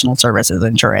professional services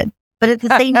insurance. But at the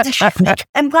same time,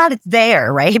 I'm glad it's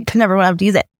there, right? But never want to have to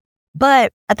use it.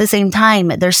 But at the same time,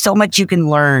 there's so much you can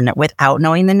learn without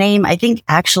knowing the name. I think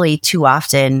actually too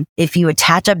often, if you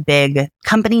attach a big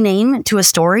company name to a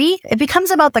story, it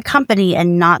becomes about the company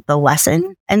and not the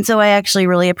lesson. And so I actually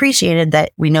really appreciated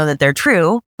that we know that they're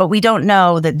true, but we don't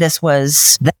know that this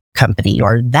was the company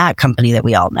or that company that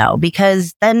we all know,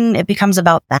 because then it becomes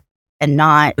about that and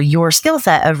not your skill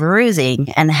set of rusing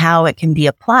and how it can be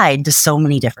applied to so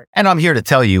many different. And I'm here to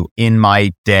tell you, in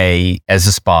my day as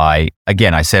a spy,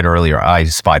 again, I said earlier, I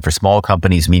spied for small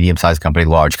companies, medium-sized company,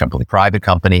 large company, private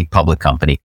company, public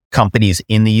company, companies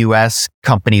in the US,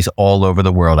 companies all over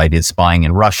the world. I did spying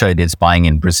in Russia. I did spying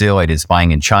in Brazil. I did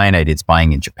spying in China. I did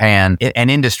spying in Japan.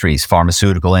 And industries,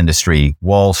 pharmaceutical industry,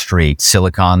 Wall Street,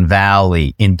 Silicon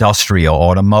Valley, industrial,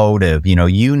 automotive,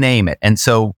 you name it. And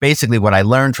so basically what I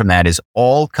learned from that is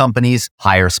all companies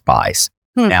hire spies.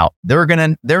 Now, they're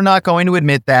not going to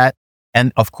admit that.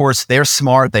 And of course, they're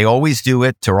smart. They always do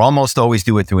it, or almost always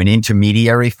do it, through an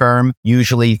intermediary firm,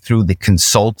 usually through the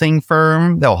consulting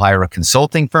firm. They'll hire a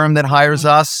consulting firm that hires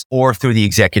us, or through the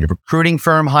executive recruiting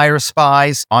firm hires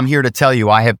spies. I'm here to tell you,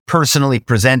 I have personally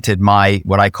presented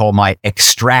what I call my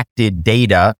extracted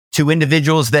data to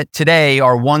individuals that today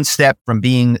are one step from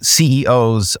being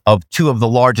CEOs of two of the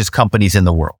largest companies in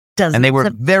the world. And they were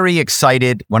very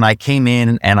excited when I came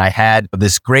in and I had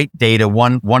this great data.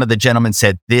 One of the gentlemen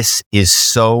said, "This is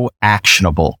so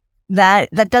actionable." That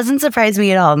doesn't surprise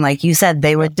me at all. And like you said,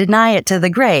 they would deny it to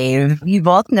the grave. You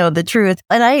both know the truth.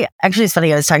 And it's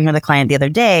funny, I was talking with a client the other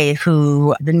day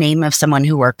who the name of someone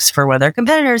who works for one of their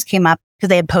competitors came up because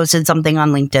they had posted something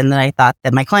on LinkedIn that I thought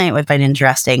that my client would find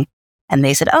interesting. And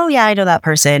they said, "Oh yeah, I know that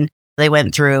person." They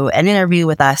went through an interview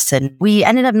with us and we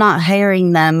ended up not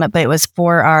hiring them, but it was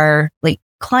for our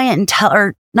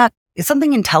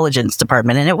something intelligence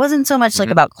department. And it wasn't so much like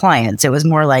about clients. It was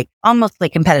more like almost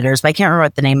like competitors, but I can't remember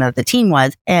what the name of the team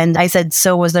was. And I said,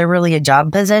 "So was there really a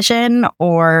job position,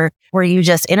 or were you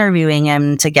just interviewing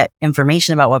him to get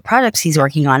information about what products he's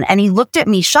working on?" And he looked at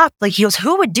me shocked. Like, he goes,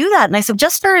 "Who would do that?" And I said,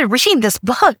 "Just started reading this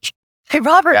book by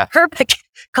Robert Kerbeck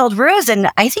called Ruse." And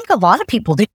I think a lot of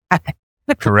people do that.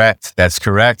 Correct. That's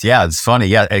correct. Yeah, it's funny.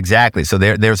 Yeah, exactly. So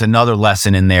there's another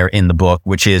lesson in there in the book,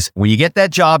 which is when you get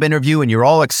that job interview and you're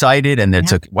all excited and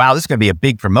it's wow, this is going to be a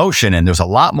big promotion and there's a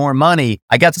lot more money.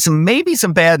 I got maybe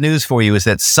some bad news for you, is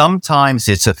that sometimes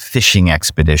it's a fishing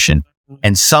expedition.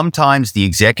 And sometimes the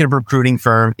executive recruiting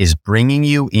firm is bringing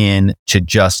you in to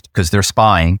just because they're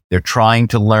spying, they're trying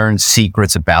to learn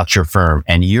secrets about your firm.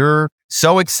 And you're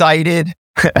so excited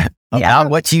about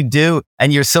what you do.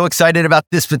 And you're so excited about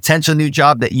this potential new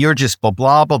job that you're just blah,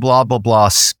 blah, blah, blah, blah, blah,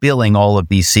 spilling all of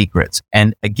these secrets.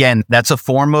 And again, that's a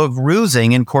form of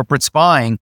rusing in corporate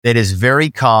spying that is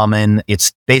very common.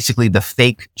 It's basically the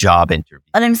fake job interview.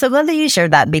 And I'm so glad that you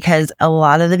shared that, because a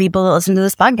lot of the people that listen to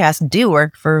this podcast do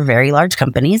work for very large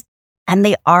companies, and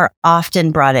they are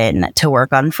often brought in to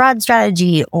work on fraud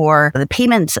strategy or the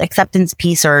payments acceptance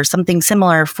piece or something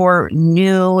similar for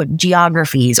new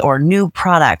geographies or new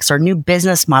products or new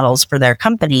business models for their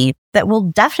company that will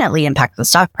definitely impact the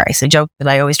stock price. I joke that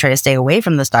I always try to stay away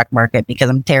from the stock market because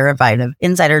I'm terrified of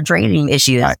insider trading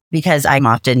issues, because I'm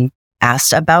often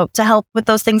asked about to help with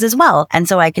those things as well. And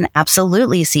so I can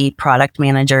absolutely see product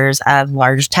managers of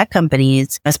large tech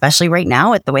companies, especially right now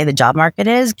with the way the job market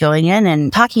is, going in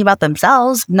and talking about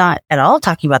themselves, not at all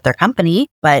talking about their company,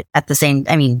 but at the same,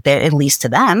 at least to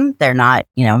them, they're not,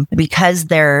 because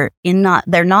they're not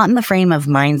in the frame of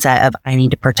mindset of, I need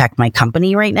to protect my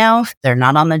company right now. They're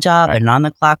not on the job, they're not on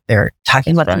the clock, they're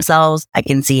talking about themselves. I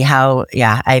can see how,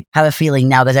 I have a feeling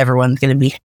now that everyone's going to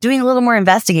be doing a little more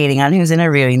investigating on who's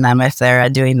interviewing them if they're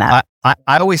doing that.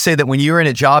 I always say that when you're in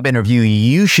a job interview,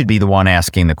 you should be the one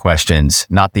asking the questions,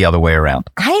 not the other way around.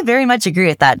 I very much agree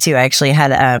with that too. I actually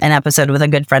had an episode with a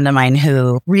good friend of mine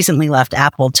who recently left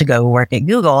Apple to go work at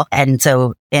Google. And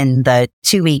so in the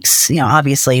 2 weeks,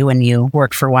 obviously when you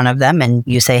work for one of them and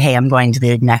you say, hey, I'm going to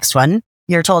the next one,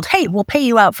 you're told, hey, we'll pay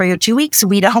you out for your 2 weeks.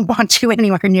 We don't want you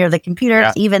anywhere near the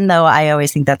computer. Even though I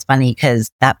always think that's funny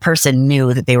because that person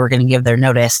knew that they were going to give their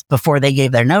notice before they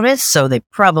gave their notice. So they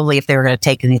probably, if they were going to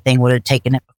take anything, would have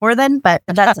taken it before then. But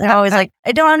that's always like,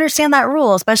 I don't understand that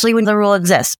rule, especially when the rule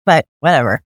exists, but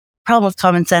whatever. Problem with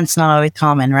common sense, not always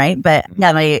common, right? But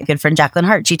yeah, my good friend Jacqueline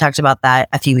Hart, she talked about that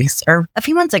a few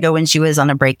months ago when she was on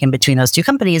a break in between those two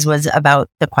companies, was about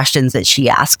the questions that she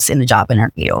asks in a job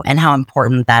interview and how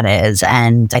important that is.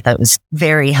 And I thought it was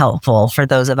very helpful for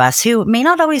those of us who may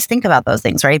not always think about those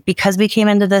things, right? Because we came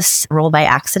into this role by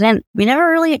accident. We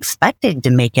never really expected to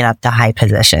make it up to high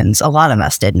positions. A lot of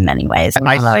us did in many ways.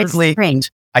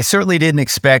 I certainly didn't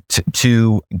expect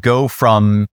to go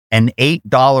from an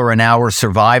 $8 an hour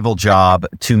survival job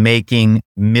to making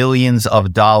millions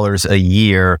of dollars a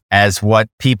year as what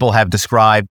people have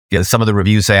described. Some of the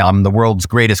reviews say I'm the world's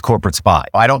greatest corporate spy.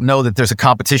 I don't know that there's a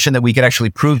competition that we could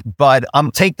actually prove, but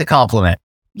take the compliment.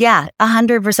 Yeah,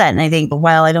 100%. And I think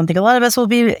while I don't think a lot of us will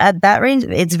be at that range,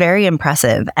 it's very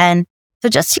impressive. And so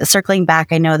just circling back,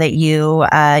 I know that you,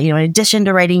 in addition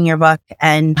to writing your book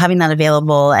and having that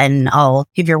available, and I'll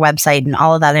give your website and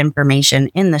all of that information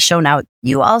in the show notes,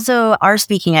 you also are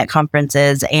speaking at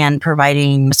conferences and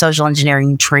providing social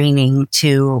engineering training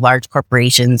to large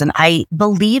corporations. And I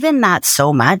believe in that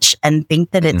so much and think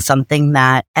that it's something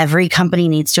that every company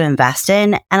needs to invest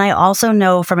in. And I also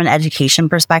know from an education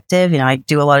perspective, I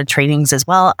do a lot of trainings as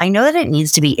well. I know that it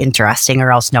needs to be interesting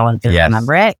or else no one can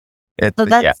remember it. So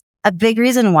that's a big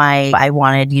reason why I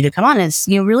wanted you to come on is,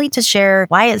 really to share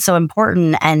why it's so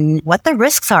important and what the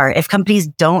risks are if companies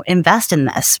don't invest in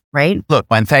this, right? Look,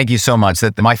 and thank you so much.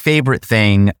 That my favorite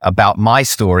thing about my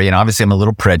story, and obviously I'm a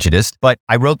little prejudiced, but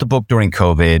I wrote the book during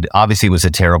COVID. Obviously it was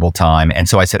a terrible time. And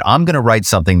so I said, I'm going to write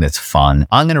something that's fun.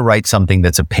 I'm going to write something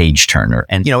that's a page turner.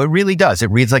 And, it really does.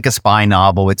 It reads like a spy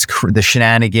novel. It's the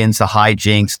shenanigans, the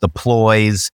hijinks, the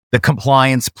ploys, the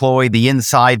compliance ploy, the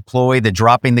inside ploy, the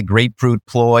dropping the grapefruit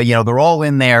ploy, they're all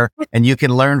in there and you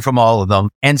can learn from all of them.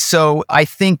 And so I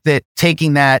think that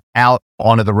taking that out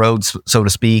onto the roads, so to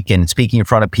speak, and speaking in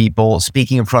front of people,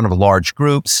 speaking in front of large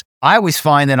groups, I always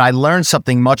find that I learn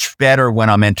something much better when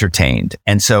I'm entertained.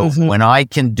 And so when I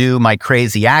can do my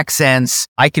crazy accents,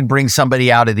 I can bring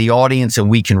somebody out of the audience and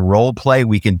we can role play.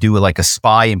 We can do like a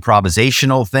spy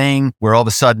improvisational thing where all of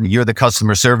a sudden you're the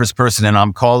customer service person and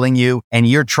I'm calling you and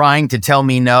you're trying to tell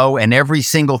me no. And every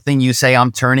single thing you say,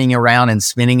 I'm turning around and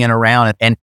spinning it around.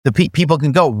 And the people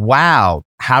can go, wow,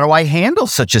 how do I handle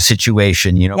such a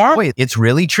situation? Boy, it's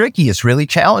really tricky. It's really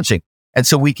challenging. And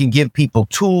so we can give people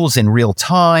tools in real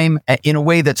time in a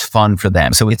way that's fun for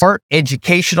them. So it's part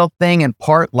educational thing and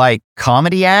part like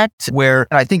comedy act where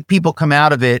I think people come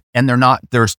out of it and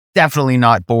they're definitely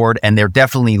not bored and they're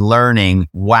definitely learning,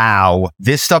 wow,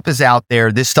 this stuff is out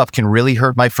there. This stuff can really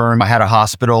hurt my firm. I had a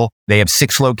hospital. They have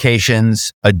 6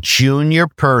 locations. A junior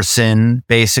person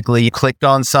basically clicked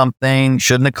on something,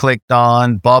 shouldn't have clicked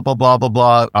on, blah, blah, blah, blah,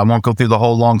 blah. I won't go through the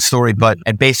whole long story, but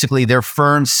and basically their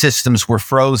firm systems were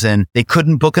frozen. They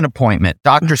couldn't book an appointment.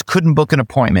 Doctors couldn't book an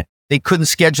appointment. They couldn't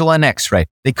schedule an x-ray.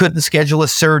 They couldn't schedule a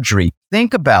surgery.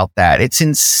 Think about that. It's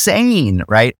insane,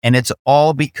 right? And it's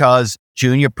all because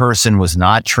junior person was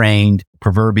not trained.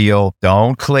 Proverbial,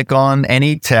 don't click on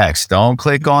any text. Don't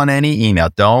click on any email.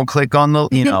 Don't click on the,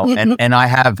 and I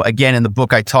have, again, in the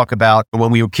book, I talk about when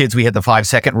we were kids, we had the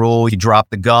 5-second rule. You drop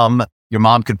the gum. Your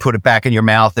mom could put it back in your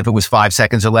mouth if it was 5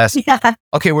 seconds or less. Yeah.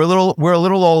 Okay, we're a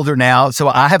little older now. So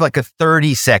I have like a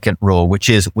 30-second rule, which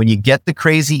is when you get the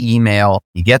crazy email,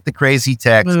 you get the crazy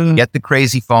text, you get the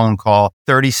crazy phone call,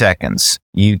 30 seconds.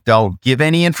 You don't give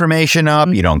any information up.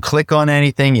 You don't click on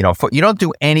anything. You don't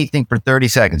do anything for 30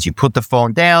 seconds. You put the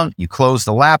phone down, you close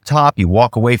the laptop, you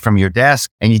walk away from your desk,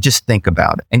 and you just think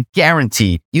about it. And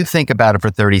guaranteed, you think about it for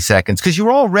 30 seconds because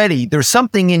there's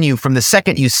something in you from the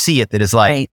second you see it that is like,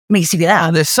 right. Makes you get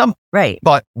out. There's some, right.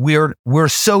 But we're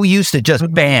so used to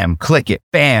just bam, click it,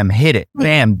 bam, hit it,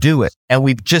 bam, do it. And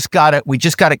we just got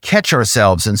to catch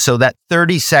ourselves. And so that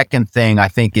 30-second thing, I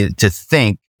think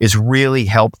is really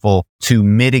helpful to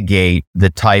mitigate the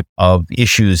type of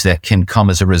issues that can come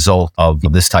as a result of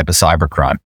this type of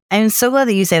cybercrime. I'm so glad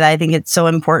that you say that. I think it's so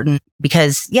important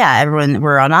because,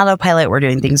 we're on autopilot. We're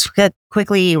doing things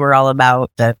quickly. We're all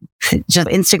about the just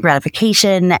instant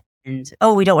gratification and,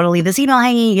 we don't want to leave this email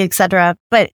hanging, etc.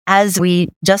 But as we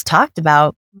just talked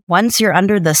about, once you're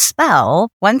under the spell,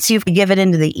 once you've given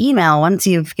into the email, once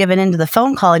you've given into the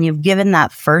phone call and you've given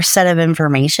that first set of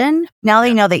information, now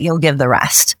they know that you'll give the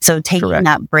rest. So taking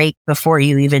that break before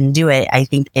you even do it, I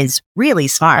think is really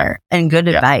smart and good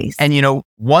advice. And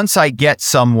once I get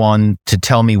someone to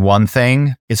tell me one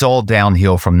thing, it's all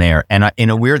downhill from there. And in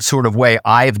a weird sort of way,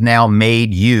 I've now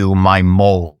made you my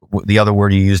mole. The other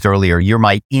word you used earlier, you're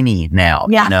my innie now,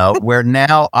 where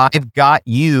now I've got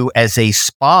you as a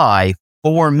spy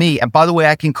for me. And by the way,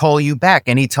 I can call you back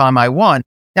anytime I want.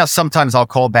 Now, sometimes I'll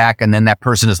call back and then that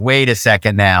person is, wait a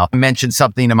second now, I mentioned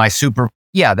something to my super.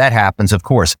 Yeah, that happens, of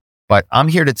course. But I'm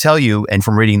here to tell you, and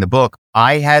from reading the book,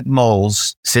 I had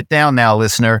moles. Sit down now,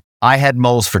 listener. I had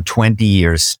moles for 20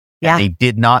 years. Yeah. They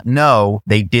did not know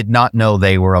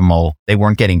they were a mole. They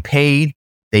weren't getting paid.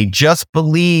 They just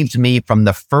believed me from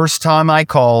the first time I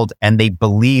called, and they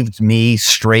believed me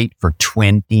straight for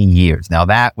 20 years. Now,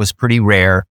 that was pretty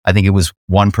rare. I think it was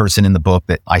one person in the book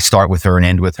that I start with her and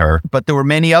end with her. But there were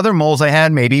many other moles I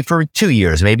had, maybe for 2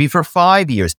 years, maybe for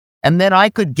 5 years. And then I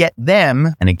could get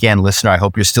them, and again, listener, I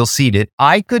hope you're still seated.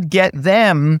 I could get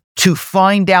them to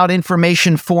find out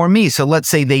information for me. So let's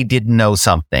say they didn't know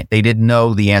something. They didn't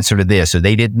know the answer to this, or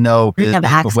they didn't know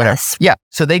whatever. Yeah.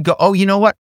 So they'd go, oh, you know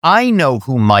what? I know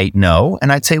who might know.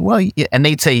 And I'd say, well, and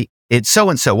they'd say, it's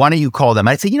so-and-so. Why don't you call them?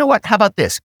 I'd say, you know what? How about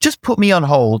this? Just put me on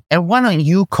hold. And why don't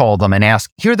you call them and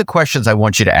ask, here are the questions I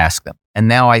want you to ask them. And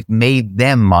now I've made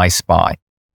them my spy.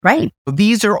 Right.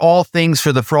 These are all things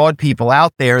for the fraud people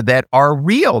out there that are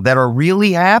real, that are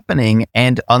really happening.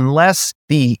 And unless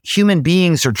the human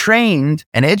beings are trained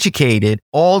and educated,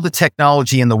 all the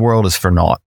technology in the world is for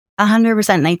naught. 100%.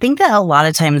 And I think that a lot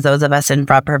of times those of us in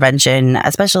fraud prevention,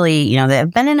 especially, that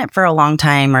have been in it for a long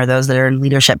time, or those that are in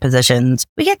leadership positions,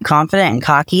 we get confident and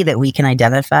cocky that we can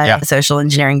identify social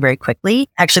engineering very quickly.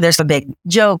 Actually, there's a big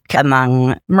joke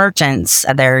among merchants.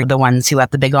 They're the ones who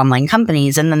have the big online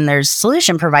companies. And then there's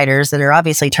solution providers that are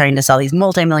obviously trying to sell these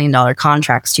multi-million-dollar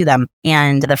contracts to them.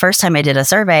 And the first time I did a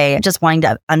survey, just wanting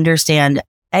to understand,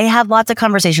 I have lots of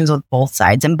conversations with both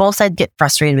sides, and both sides get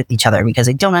frustrated with each other because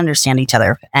they don't understand each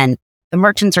other. And the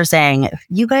merchants are saying,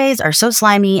 you guys are so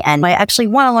slimy and I actually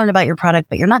want to learn about your product,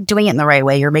 but you're not doing it in the right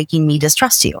way. You're making me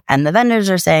distrust you. And the vendors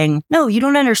are saying, no, you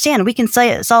don't understand. We can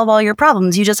solve all your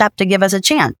problems. You just have to give us a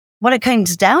chance. What it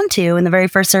comes down to, in the very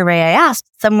first survey I asked,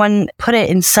 someone put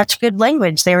it in such good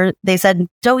language. They said,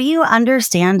 don't you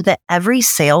understand that every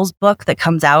sales book that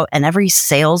comes out and every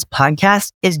sales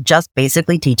podcast is just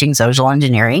basically teaching social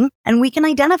engineering? And we can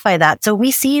identify that. So we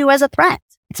see you as a threat.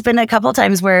 It's been a couple of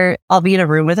times where I'll be in a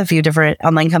room with a few different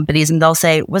online companies and they'll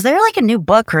say, was there like a new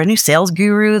book or a new sales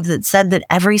guru that said that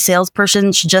every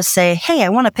salesperson should just say, hey, I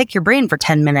want to pick your brain for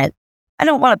 10 minutes. I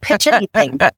don't want to pitch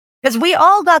anything. Because we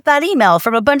all got that email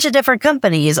from a bunch of different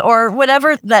companies or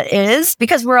whatever that is,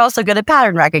 because we're also good at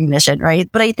pattern recognition,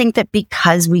 right? But I think that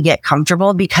because we get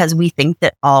comfortable, because we think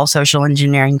that all social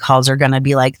engineering calls are going to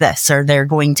be like this, or they're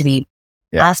going to be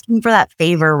asking for that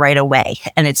favor right away.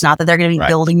 And it's not that they're going to be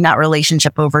building that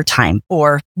relationship over time,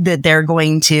 or that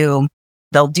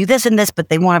they'll do this and this, but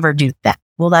they won't ever do that.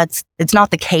 Well, it's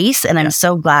not the case. And I'm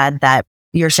so glad that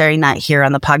you're sharing that here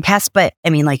on the podcast. But I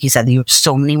mean, like you said, you have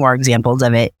so many more examples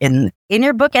of it in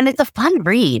your book, and it's a fun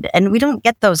read. And we don't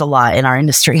get those a lot in our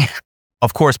industry.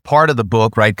 of course, part of the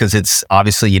book, right? Because it's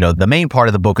obviously, the main part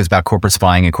of the book is about corporate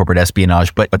spying and corporate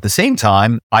espionage. But at the same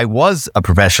time, I was a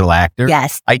professional actor.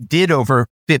 Yes. I did over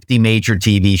 50 major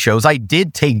TV shows. I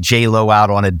did take J-Lo out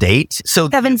on a date. So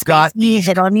Kevin Spacey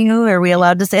hit on you. Are we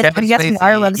allowed to say it? Yes, we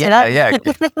are allowed to say that.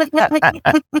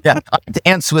 Yeah.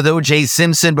 Dance with O.J.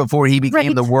 Simpson before he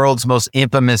became the world's most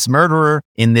infamous murderer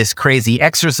in this crazy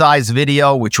exercise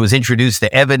video, which was introduced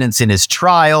to evidence in his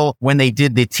trial. When they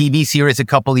did the TV series a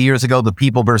couple of years ago, The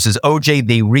People versus O.J.,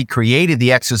 they recreated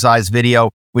the exercise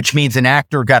video, which means an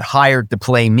actor got hired to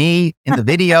play me in the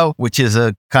video, which is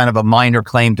a kind of a minor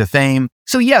claim to fame.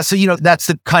 So that's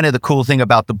the kind of the cool thing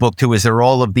about the book too, is there are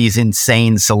all of these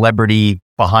insane celebrity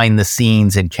behind the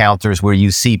scenes encounters where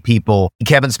you see people,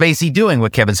 Kevin Spacey doing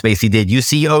what Kevin Spacey did. You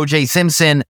see O.J.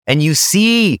 Simpson and you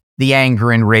see the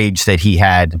anger and rage that he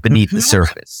had beneath the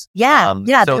surface. Yeah.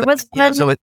 There was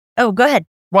one. Go ahead.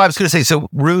 Well, I was going to say, so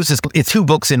Ruse it's 2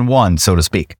 books in one, so to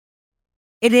speak.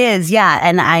 It is, yeah.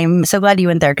 And I'm so glad you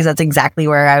went there because that's exactly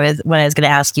where I was when I was going to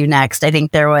ask you next. I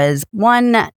think there was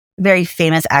one very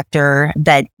famous actor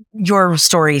that your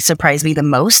story surprised me the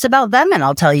most about them. And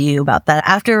I'll tell you about that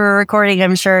after we're recording,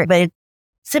 I'm sure. But it's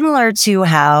similar to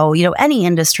how, any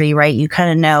industry, right? You kind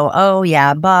of know, oh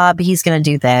yeah, Bob, he's going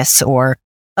to do this. Or,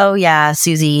 oh yeah,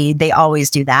 Susie, they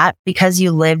always do that because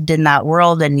you lived in that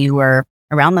world and you were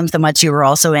around them so much. You were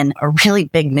also in a really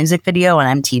big music video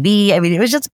on MTV. I mean,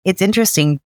 it's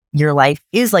interesting. Your life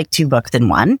is like 2 books in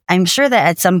one. I'm sure that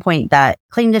at some point that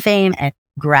claim to fame and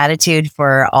gratitude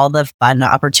for all the fun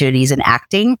opportunities in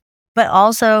acting, but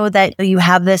also that you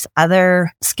have this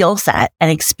other skill set and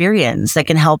experience that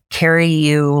can help carry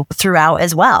you throughout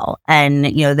as well. And,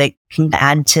 that can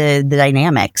add to the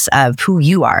dynamics of who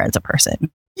you are as a person.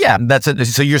 Yeah,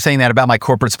 so you're saying that about my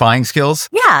corporate spying skills?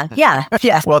 Yeah.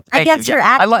 Well, I guess your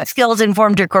acting skills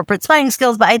informed your corporate spying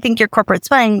skills, but I think your corporate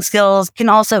spying skills can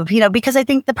also, because I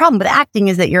think the problem with acting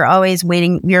is that you're always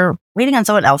waiting on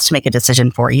someone else to make a decision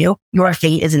for you. Your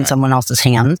fate is in someone else's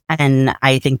hands. And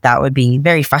I think that would be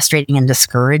very frustrating and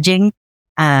discouraging.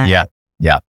 Yeah.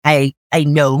 I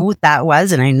know that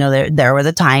was, and I know that there was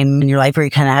a time in your life where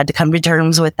you kind of had to come to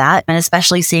terms with that. And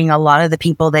especially seeing a lot of the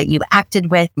people that you've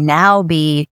acted with now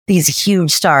be these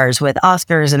huge stars with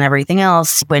Oscars and everything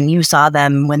else. When you saw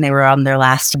them when they were on their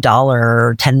last $1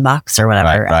 or $10 or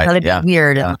whatever, right. That'd be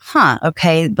weird. Yeah.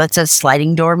 Okay, that's a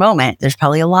sliding door moment. There's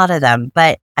probably a lot of them,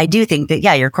 but I do think that,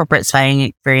 your corporate spying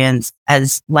experience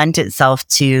has lent itself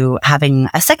to having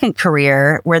a second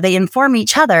career where they inform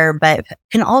each other, but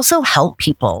can also help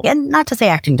people. And not to say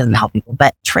acting doesn't help people,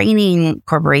 but training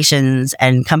corporations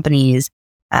and companies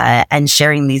and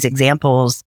sharing these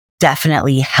examples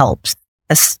definitely helps,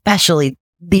 especially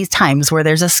these times where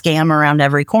there's a scam around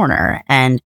every corner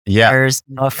and there's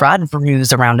a fraud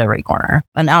ruse around every corner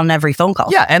and on every phone call.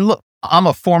 Yeah. And look, I'm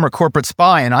a former corporate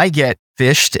spy and I get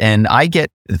fished and I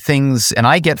get things and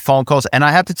I get phone calls. And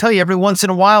I have to tell you, every once in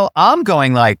a while, I'm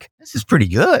going like, this is pretty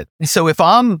good. So if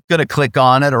I'm going to click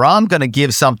on it or I'm going to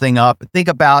give something up, think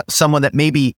about someone that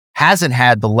maybe hasn't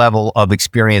had the level of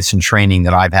experience and training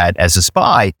that I've had as a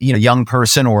spy, a young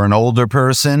person or an older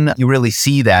person, you really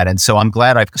see that. And so I'm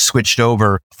glad I've switched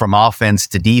over from offense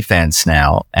to defense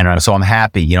now. And so I'm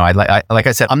happy. Like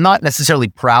I said, I'm not necessarily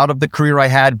proud of the career I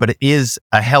had, but it is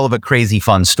a hell of a crazy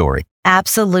fun story.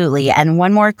 Absolutely. And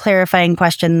one more clarifying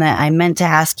question that I meant to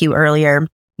ask you earlier.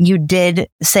 You did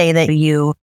say that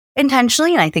you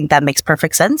intentionally, and I think that makes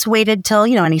perfect sense, waited till,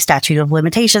 any statute of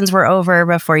limitations were over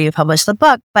before you published the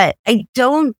book. But I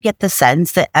don't get the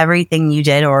sense that everything you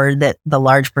did or that the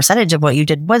large percentage of what you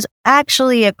did was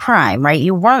actually a crime, right?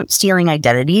 You weren't stealing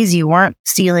identities. You weren't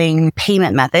stealing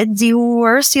payment methods. You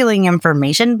were stealing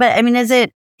information. But I mean, is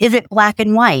it black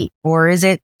and white or is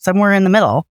it somewhere in the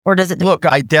middle? Or does it? Look,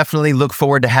 I definitely look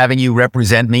forward to having you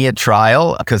represent me at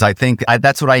trial because I think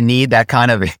that's what I need, that kind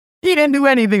of, he didn't do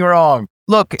anything wrong.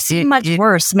 Look, it's much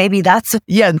worse. Maybe that's.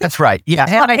 Yeah, that's right. Yeah.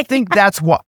 And I think that's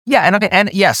what,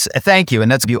 and yes, thank you.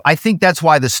 And that's you. I think that's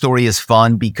why the story is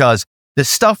fun because the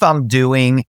stuff I'm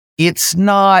doing, I'm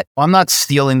not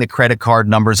stealing the credit card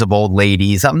numbers of old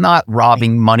ladies. I'm not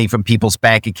robbing money from people's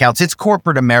bank accounts. It's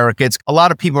corporate America. A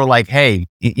lot of people are like, hey,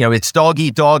 it's dog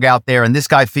eat dog out there. And this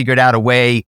guy figured out a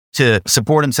way to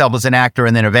support himself as an actor.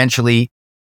 And then eventually,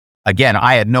 again,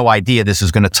 I had no idea this was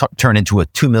going to turn into a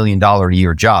 $2 million a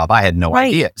year job. I had no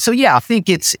idea. So yeah, I think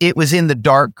it was in the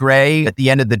dark gray at the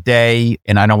end of the day.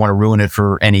 And I don't want to ruin it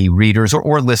for any readers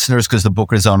or listeners because the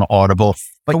book is on Audible.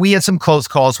 But we had some close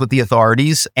calls with the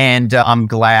authorities. And I'm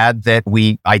glad that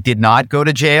I did not go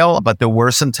to jail. But there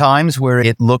were some times where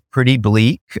it looked pretty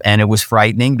bleak and it was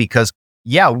frightening because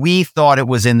yeah, we thought it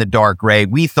was in the dark gray.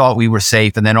 We thought we were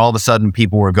safe. And then all of a sudden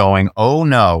people were going, oh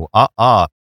no,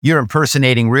 you're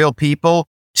impersonating real people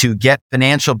to get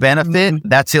financial benefit. Mm-hmm.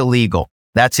 That's illegal.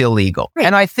 That's illegal. Right.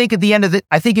 And I think at the end of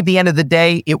the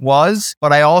day, it was,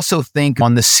 but I also think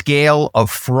on the scale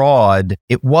of fraud,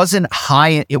 it wasn't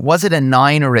high. It wasn't a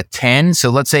 9 or a 10. So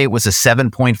let's say it was a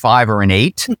 7.5 or an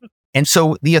 8. And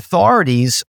so the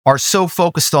authorities are so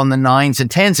focused on the 9s and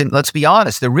 10s. And let's be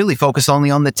honest, they're really focused only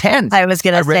on the 10s. I was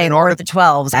going to say, or the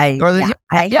 12s.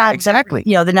 Yeah, exactly.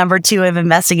 The number 2 of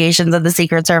investigations of the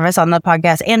Secret Service on the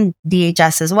podcast and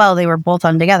DHS as well. They were both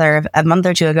on together a month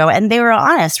or two ago, and they were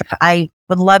honest. I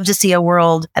would love to see a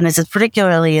world, and this is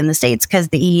particularly in the States because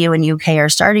the EU and UK are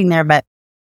starting there, but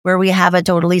where we have a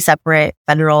totally separate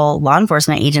federal law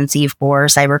enforcement agency for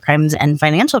cyber crimes and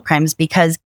financial crimes,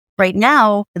 because right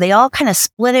now, they all kind of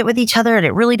split it with each other, and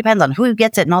it really depends on who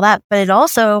gets it and all that. But it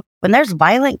also, when there's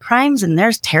violent crimes and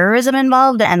there's terrorism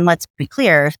involved, and let's be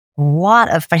clear, a lot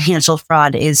of financial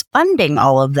fraud is funding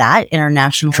all of that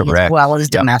internationally as well as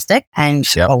domestic. And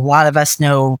a lot of us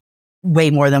know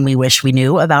way more than we wish we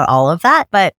knew about all of that.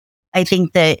 But I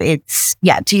think that it's,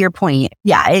 to your point,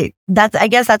 I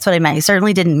guess that's what I meant. I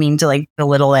certainly didn't mean to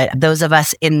belittle it. Those of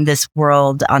us in this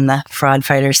world on the fraud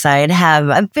fighter side have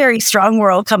a very strong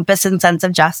moral compass and sense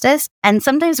of justice. And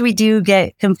sometimes we do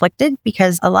get conflicted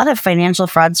because a lot of financial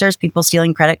fraudsters, people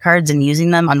stealing credit cards and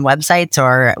using them on websites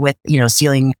or with,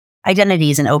 stealing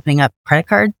identities and opening up credit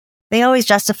cards, they always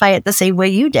justify it the same way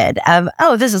you did.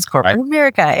 This is corporate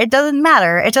America. It doesn't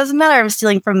matter. It doesn't matter if I'm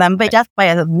stealing from them, but death by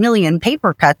a million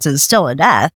paper cuts is still a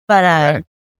death. But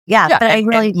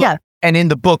And in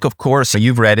the book, of course,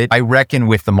 you've read it. I reckon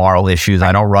with the moral issues.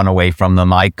 I don't run away from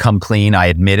them. I come clean. I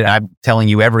admit it. I'm telling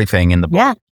you everything in the book.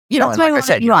 Yeah. That's why I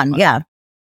said you on. Yeah.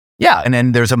 Yeah. And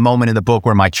then there's a moment in the book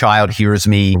where my child hears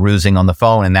me rusing on the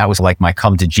phone. And that was like my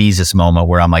come to Jesus moment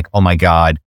where I'm like, oh my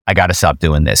God, I got to stop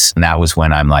doing this. And that was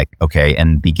when I'm like, okay,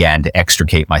 and began to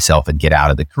extricate myself and get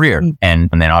out of the career. And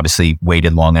then obviously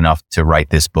waited long enough to write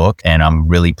this book. And I'm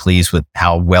really pleased with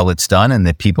how well it's done and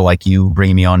that people like you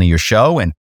bring me onto your show.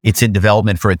 And it's in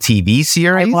development for a TV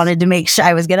series. I wanted to make sure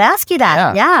I was going to ask you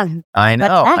that. Yeah. I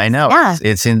know. Yeah.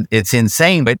 It's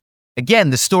insane. But again,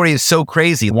 the story is so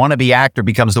crazy. A wannabe actor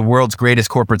becomes the world's greatest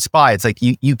corporate spy. It's like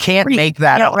you can't make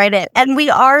that up. Write it. And we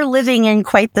are living in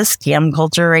quite the scam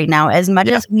culture right now. As much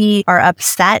as we are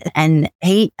upset and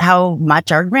hate how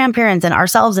much our grandparents and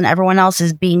ourselves and everyone else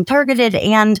is being targeted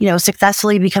and,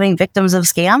 successfully becoming victims of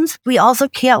scams, we also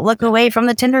can't look away from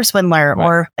the Tinder swindler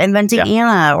or Inventing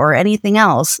Anna or anything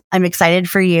else. I'm excited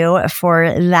for you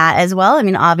for that as well. I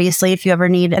mean, obviously, if you ever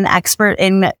need an expert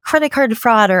in credit card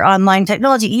fraud or online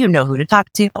technology, you know who to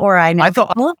talk to. Or I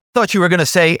thought you were going to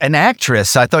say an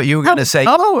actress. I thought you were going to say,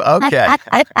 okay.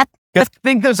 I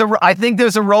think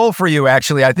there's a role for you,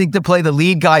 actually. I think to play the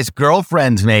lead guy's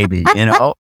girlfriend, maybe,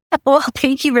 Well,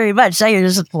 thank you very much. Now you're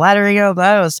just flattering your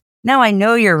those. Now I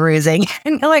know you're rusing.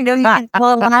 Now I know you can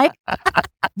pull a lie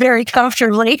very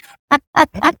comfortably.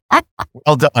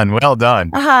 Well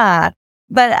done.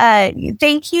 But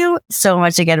thank you so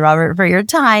much again, Robert, for your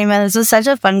time. And this was such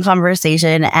a fun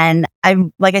conversation. And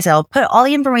like I said, I'll put all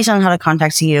the information on how to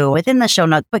contact you within the show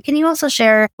notes. But can you also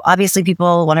share, obviously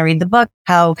people want to read the book.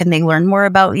 How can they learn more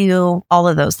about you? All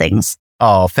of those things.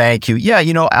 Oh, thank you. Yeah,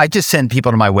 I just send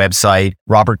people to my website,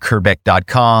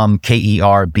 robertkerbeck.com,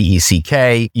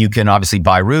 KERBECK. You can obviously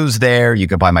buy Ruse there. You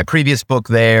can buy my previous book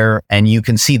there, and you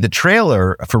can see the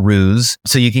trailer for Ruse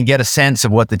so you can get a sense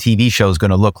of what the TV show is going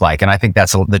to look like. And I think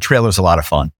the trailer's a lot of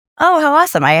fun. Oh, how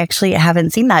awesome. I actually haven't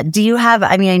seen that. Do you have,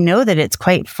 I know that it's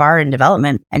quite far in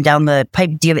development and down the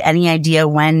pipe. Do you have any idea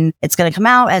when it's going to come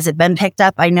out? Has it been picked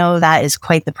up? I know that is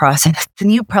quite the process.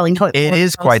 And you probably know it. It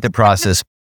is quite the process.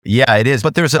 Yeah, it is.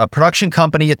 But there's a production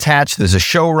company attached. There's a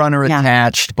showrunner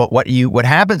attached. But what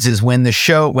happens is when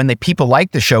the people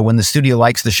like the show, when the studio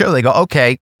likes the show, they go,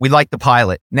 okay, we like the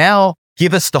pilot. Now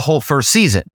give us the whole first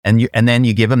season. And then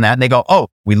you give them that and they go, oh,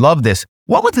 we love this.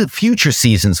 What would the future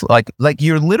seasons like? Like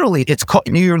you're literally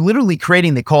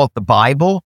creating, they call it the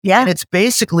Bible. Yeah. And it's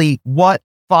basically what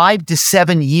 5 to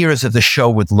 7 years of the show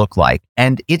would look like.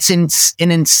 And it's an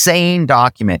insane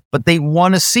document, but they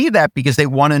want to see that because they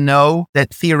want to know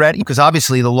that theoretically, because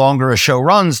obviously the longer a show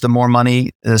runs, the more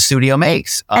money the studio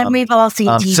makes. And we've all seen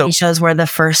TV shows where the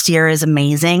first year is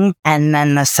amazing. And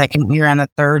then the second year and the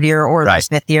third year or the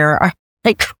fifth year are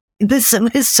like, this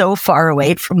is so far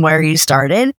away from where you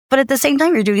started. But at the same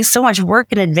time, you're doing so much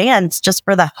work in advance just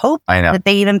for the hope that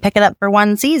they even pick it up for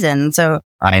one season. So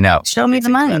I know. Show me the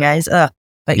money, guys.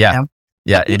 But yeah,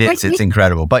 it is. It's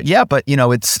incredible. But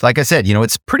it's like I said,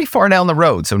 it's pretty far down the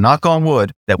road. So knock on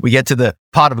wood that we get to the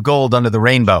pot of gold under the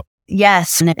rainbow.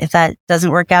 Yes. And if that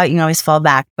doesn't work out, you can always fall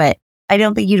back. But I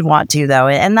don't think you'd want to, though.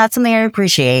 And that's something I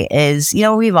appreciate is,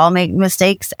 we've all made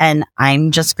mistakes, and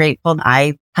I'm just grateful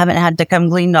I haven't had to come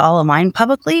clean to all of mine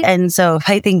publicly. And so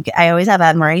I think I always have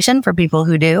admiration for people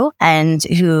who do and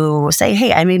who say,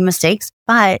 hey, I made mistakes,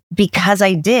 but because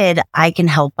I did, I can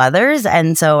help others.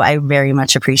 And so I very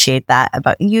much appreciate that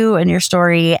about you and your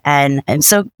story. And I'm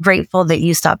so grateful that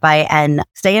you stopped by, and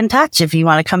stay in touch if you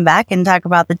want to come back and talk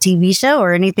about the TV show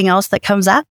or anything else that comes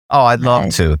up. Oh, I'd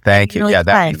love to. Thank you. Really Yeah,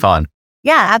 that'd be fun.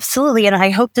 Yeah, absolutely. And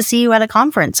I hope to see you at a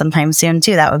conference sometime soon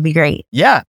too. That would be great.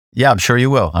 Yeah. Yeah, I'm sure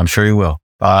you will.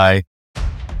 Bye.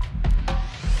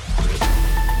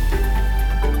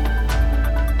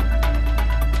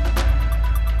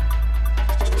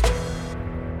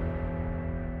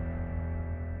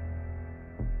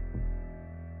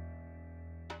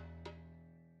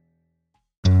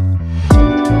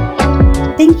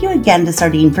 Thank you again to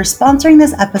Sardine for sponsoring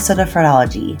this episode of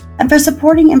Fraudology and for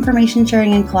supporting information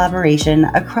sharing and collaboration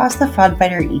across the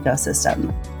FraudFighter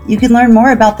ecosystem. You can learn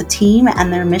more about the team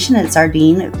and their mission at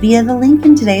Sardine via the link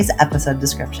in today's episode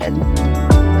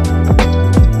description.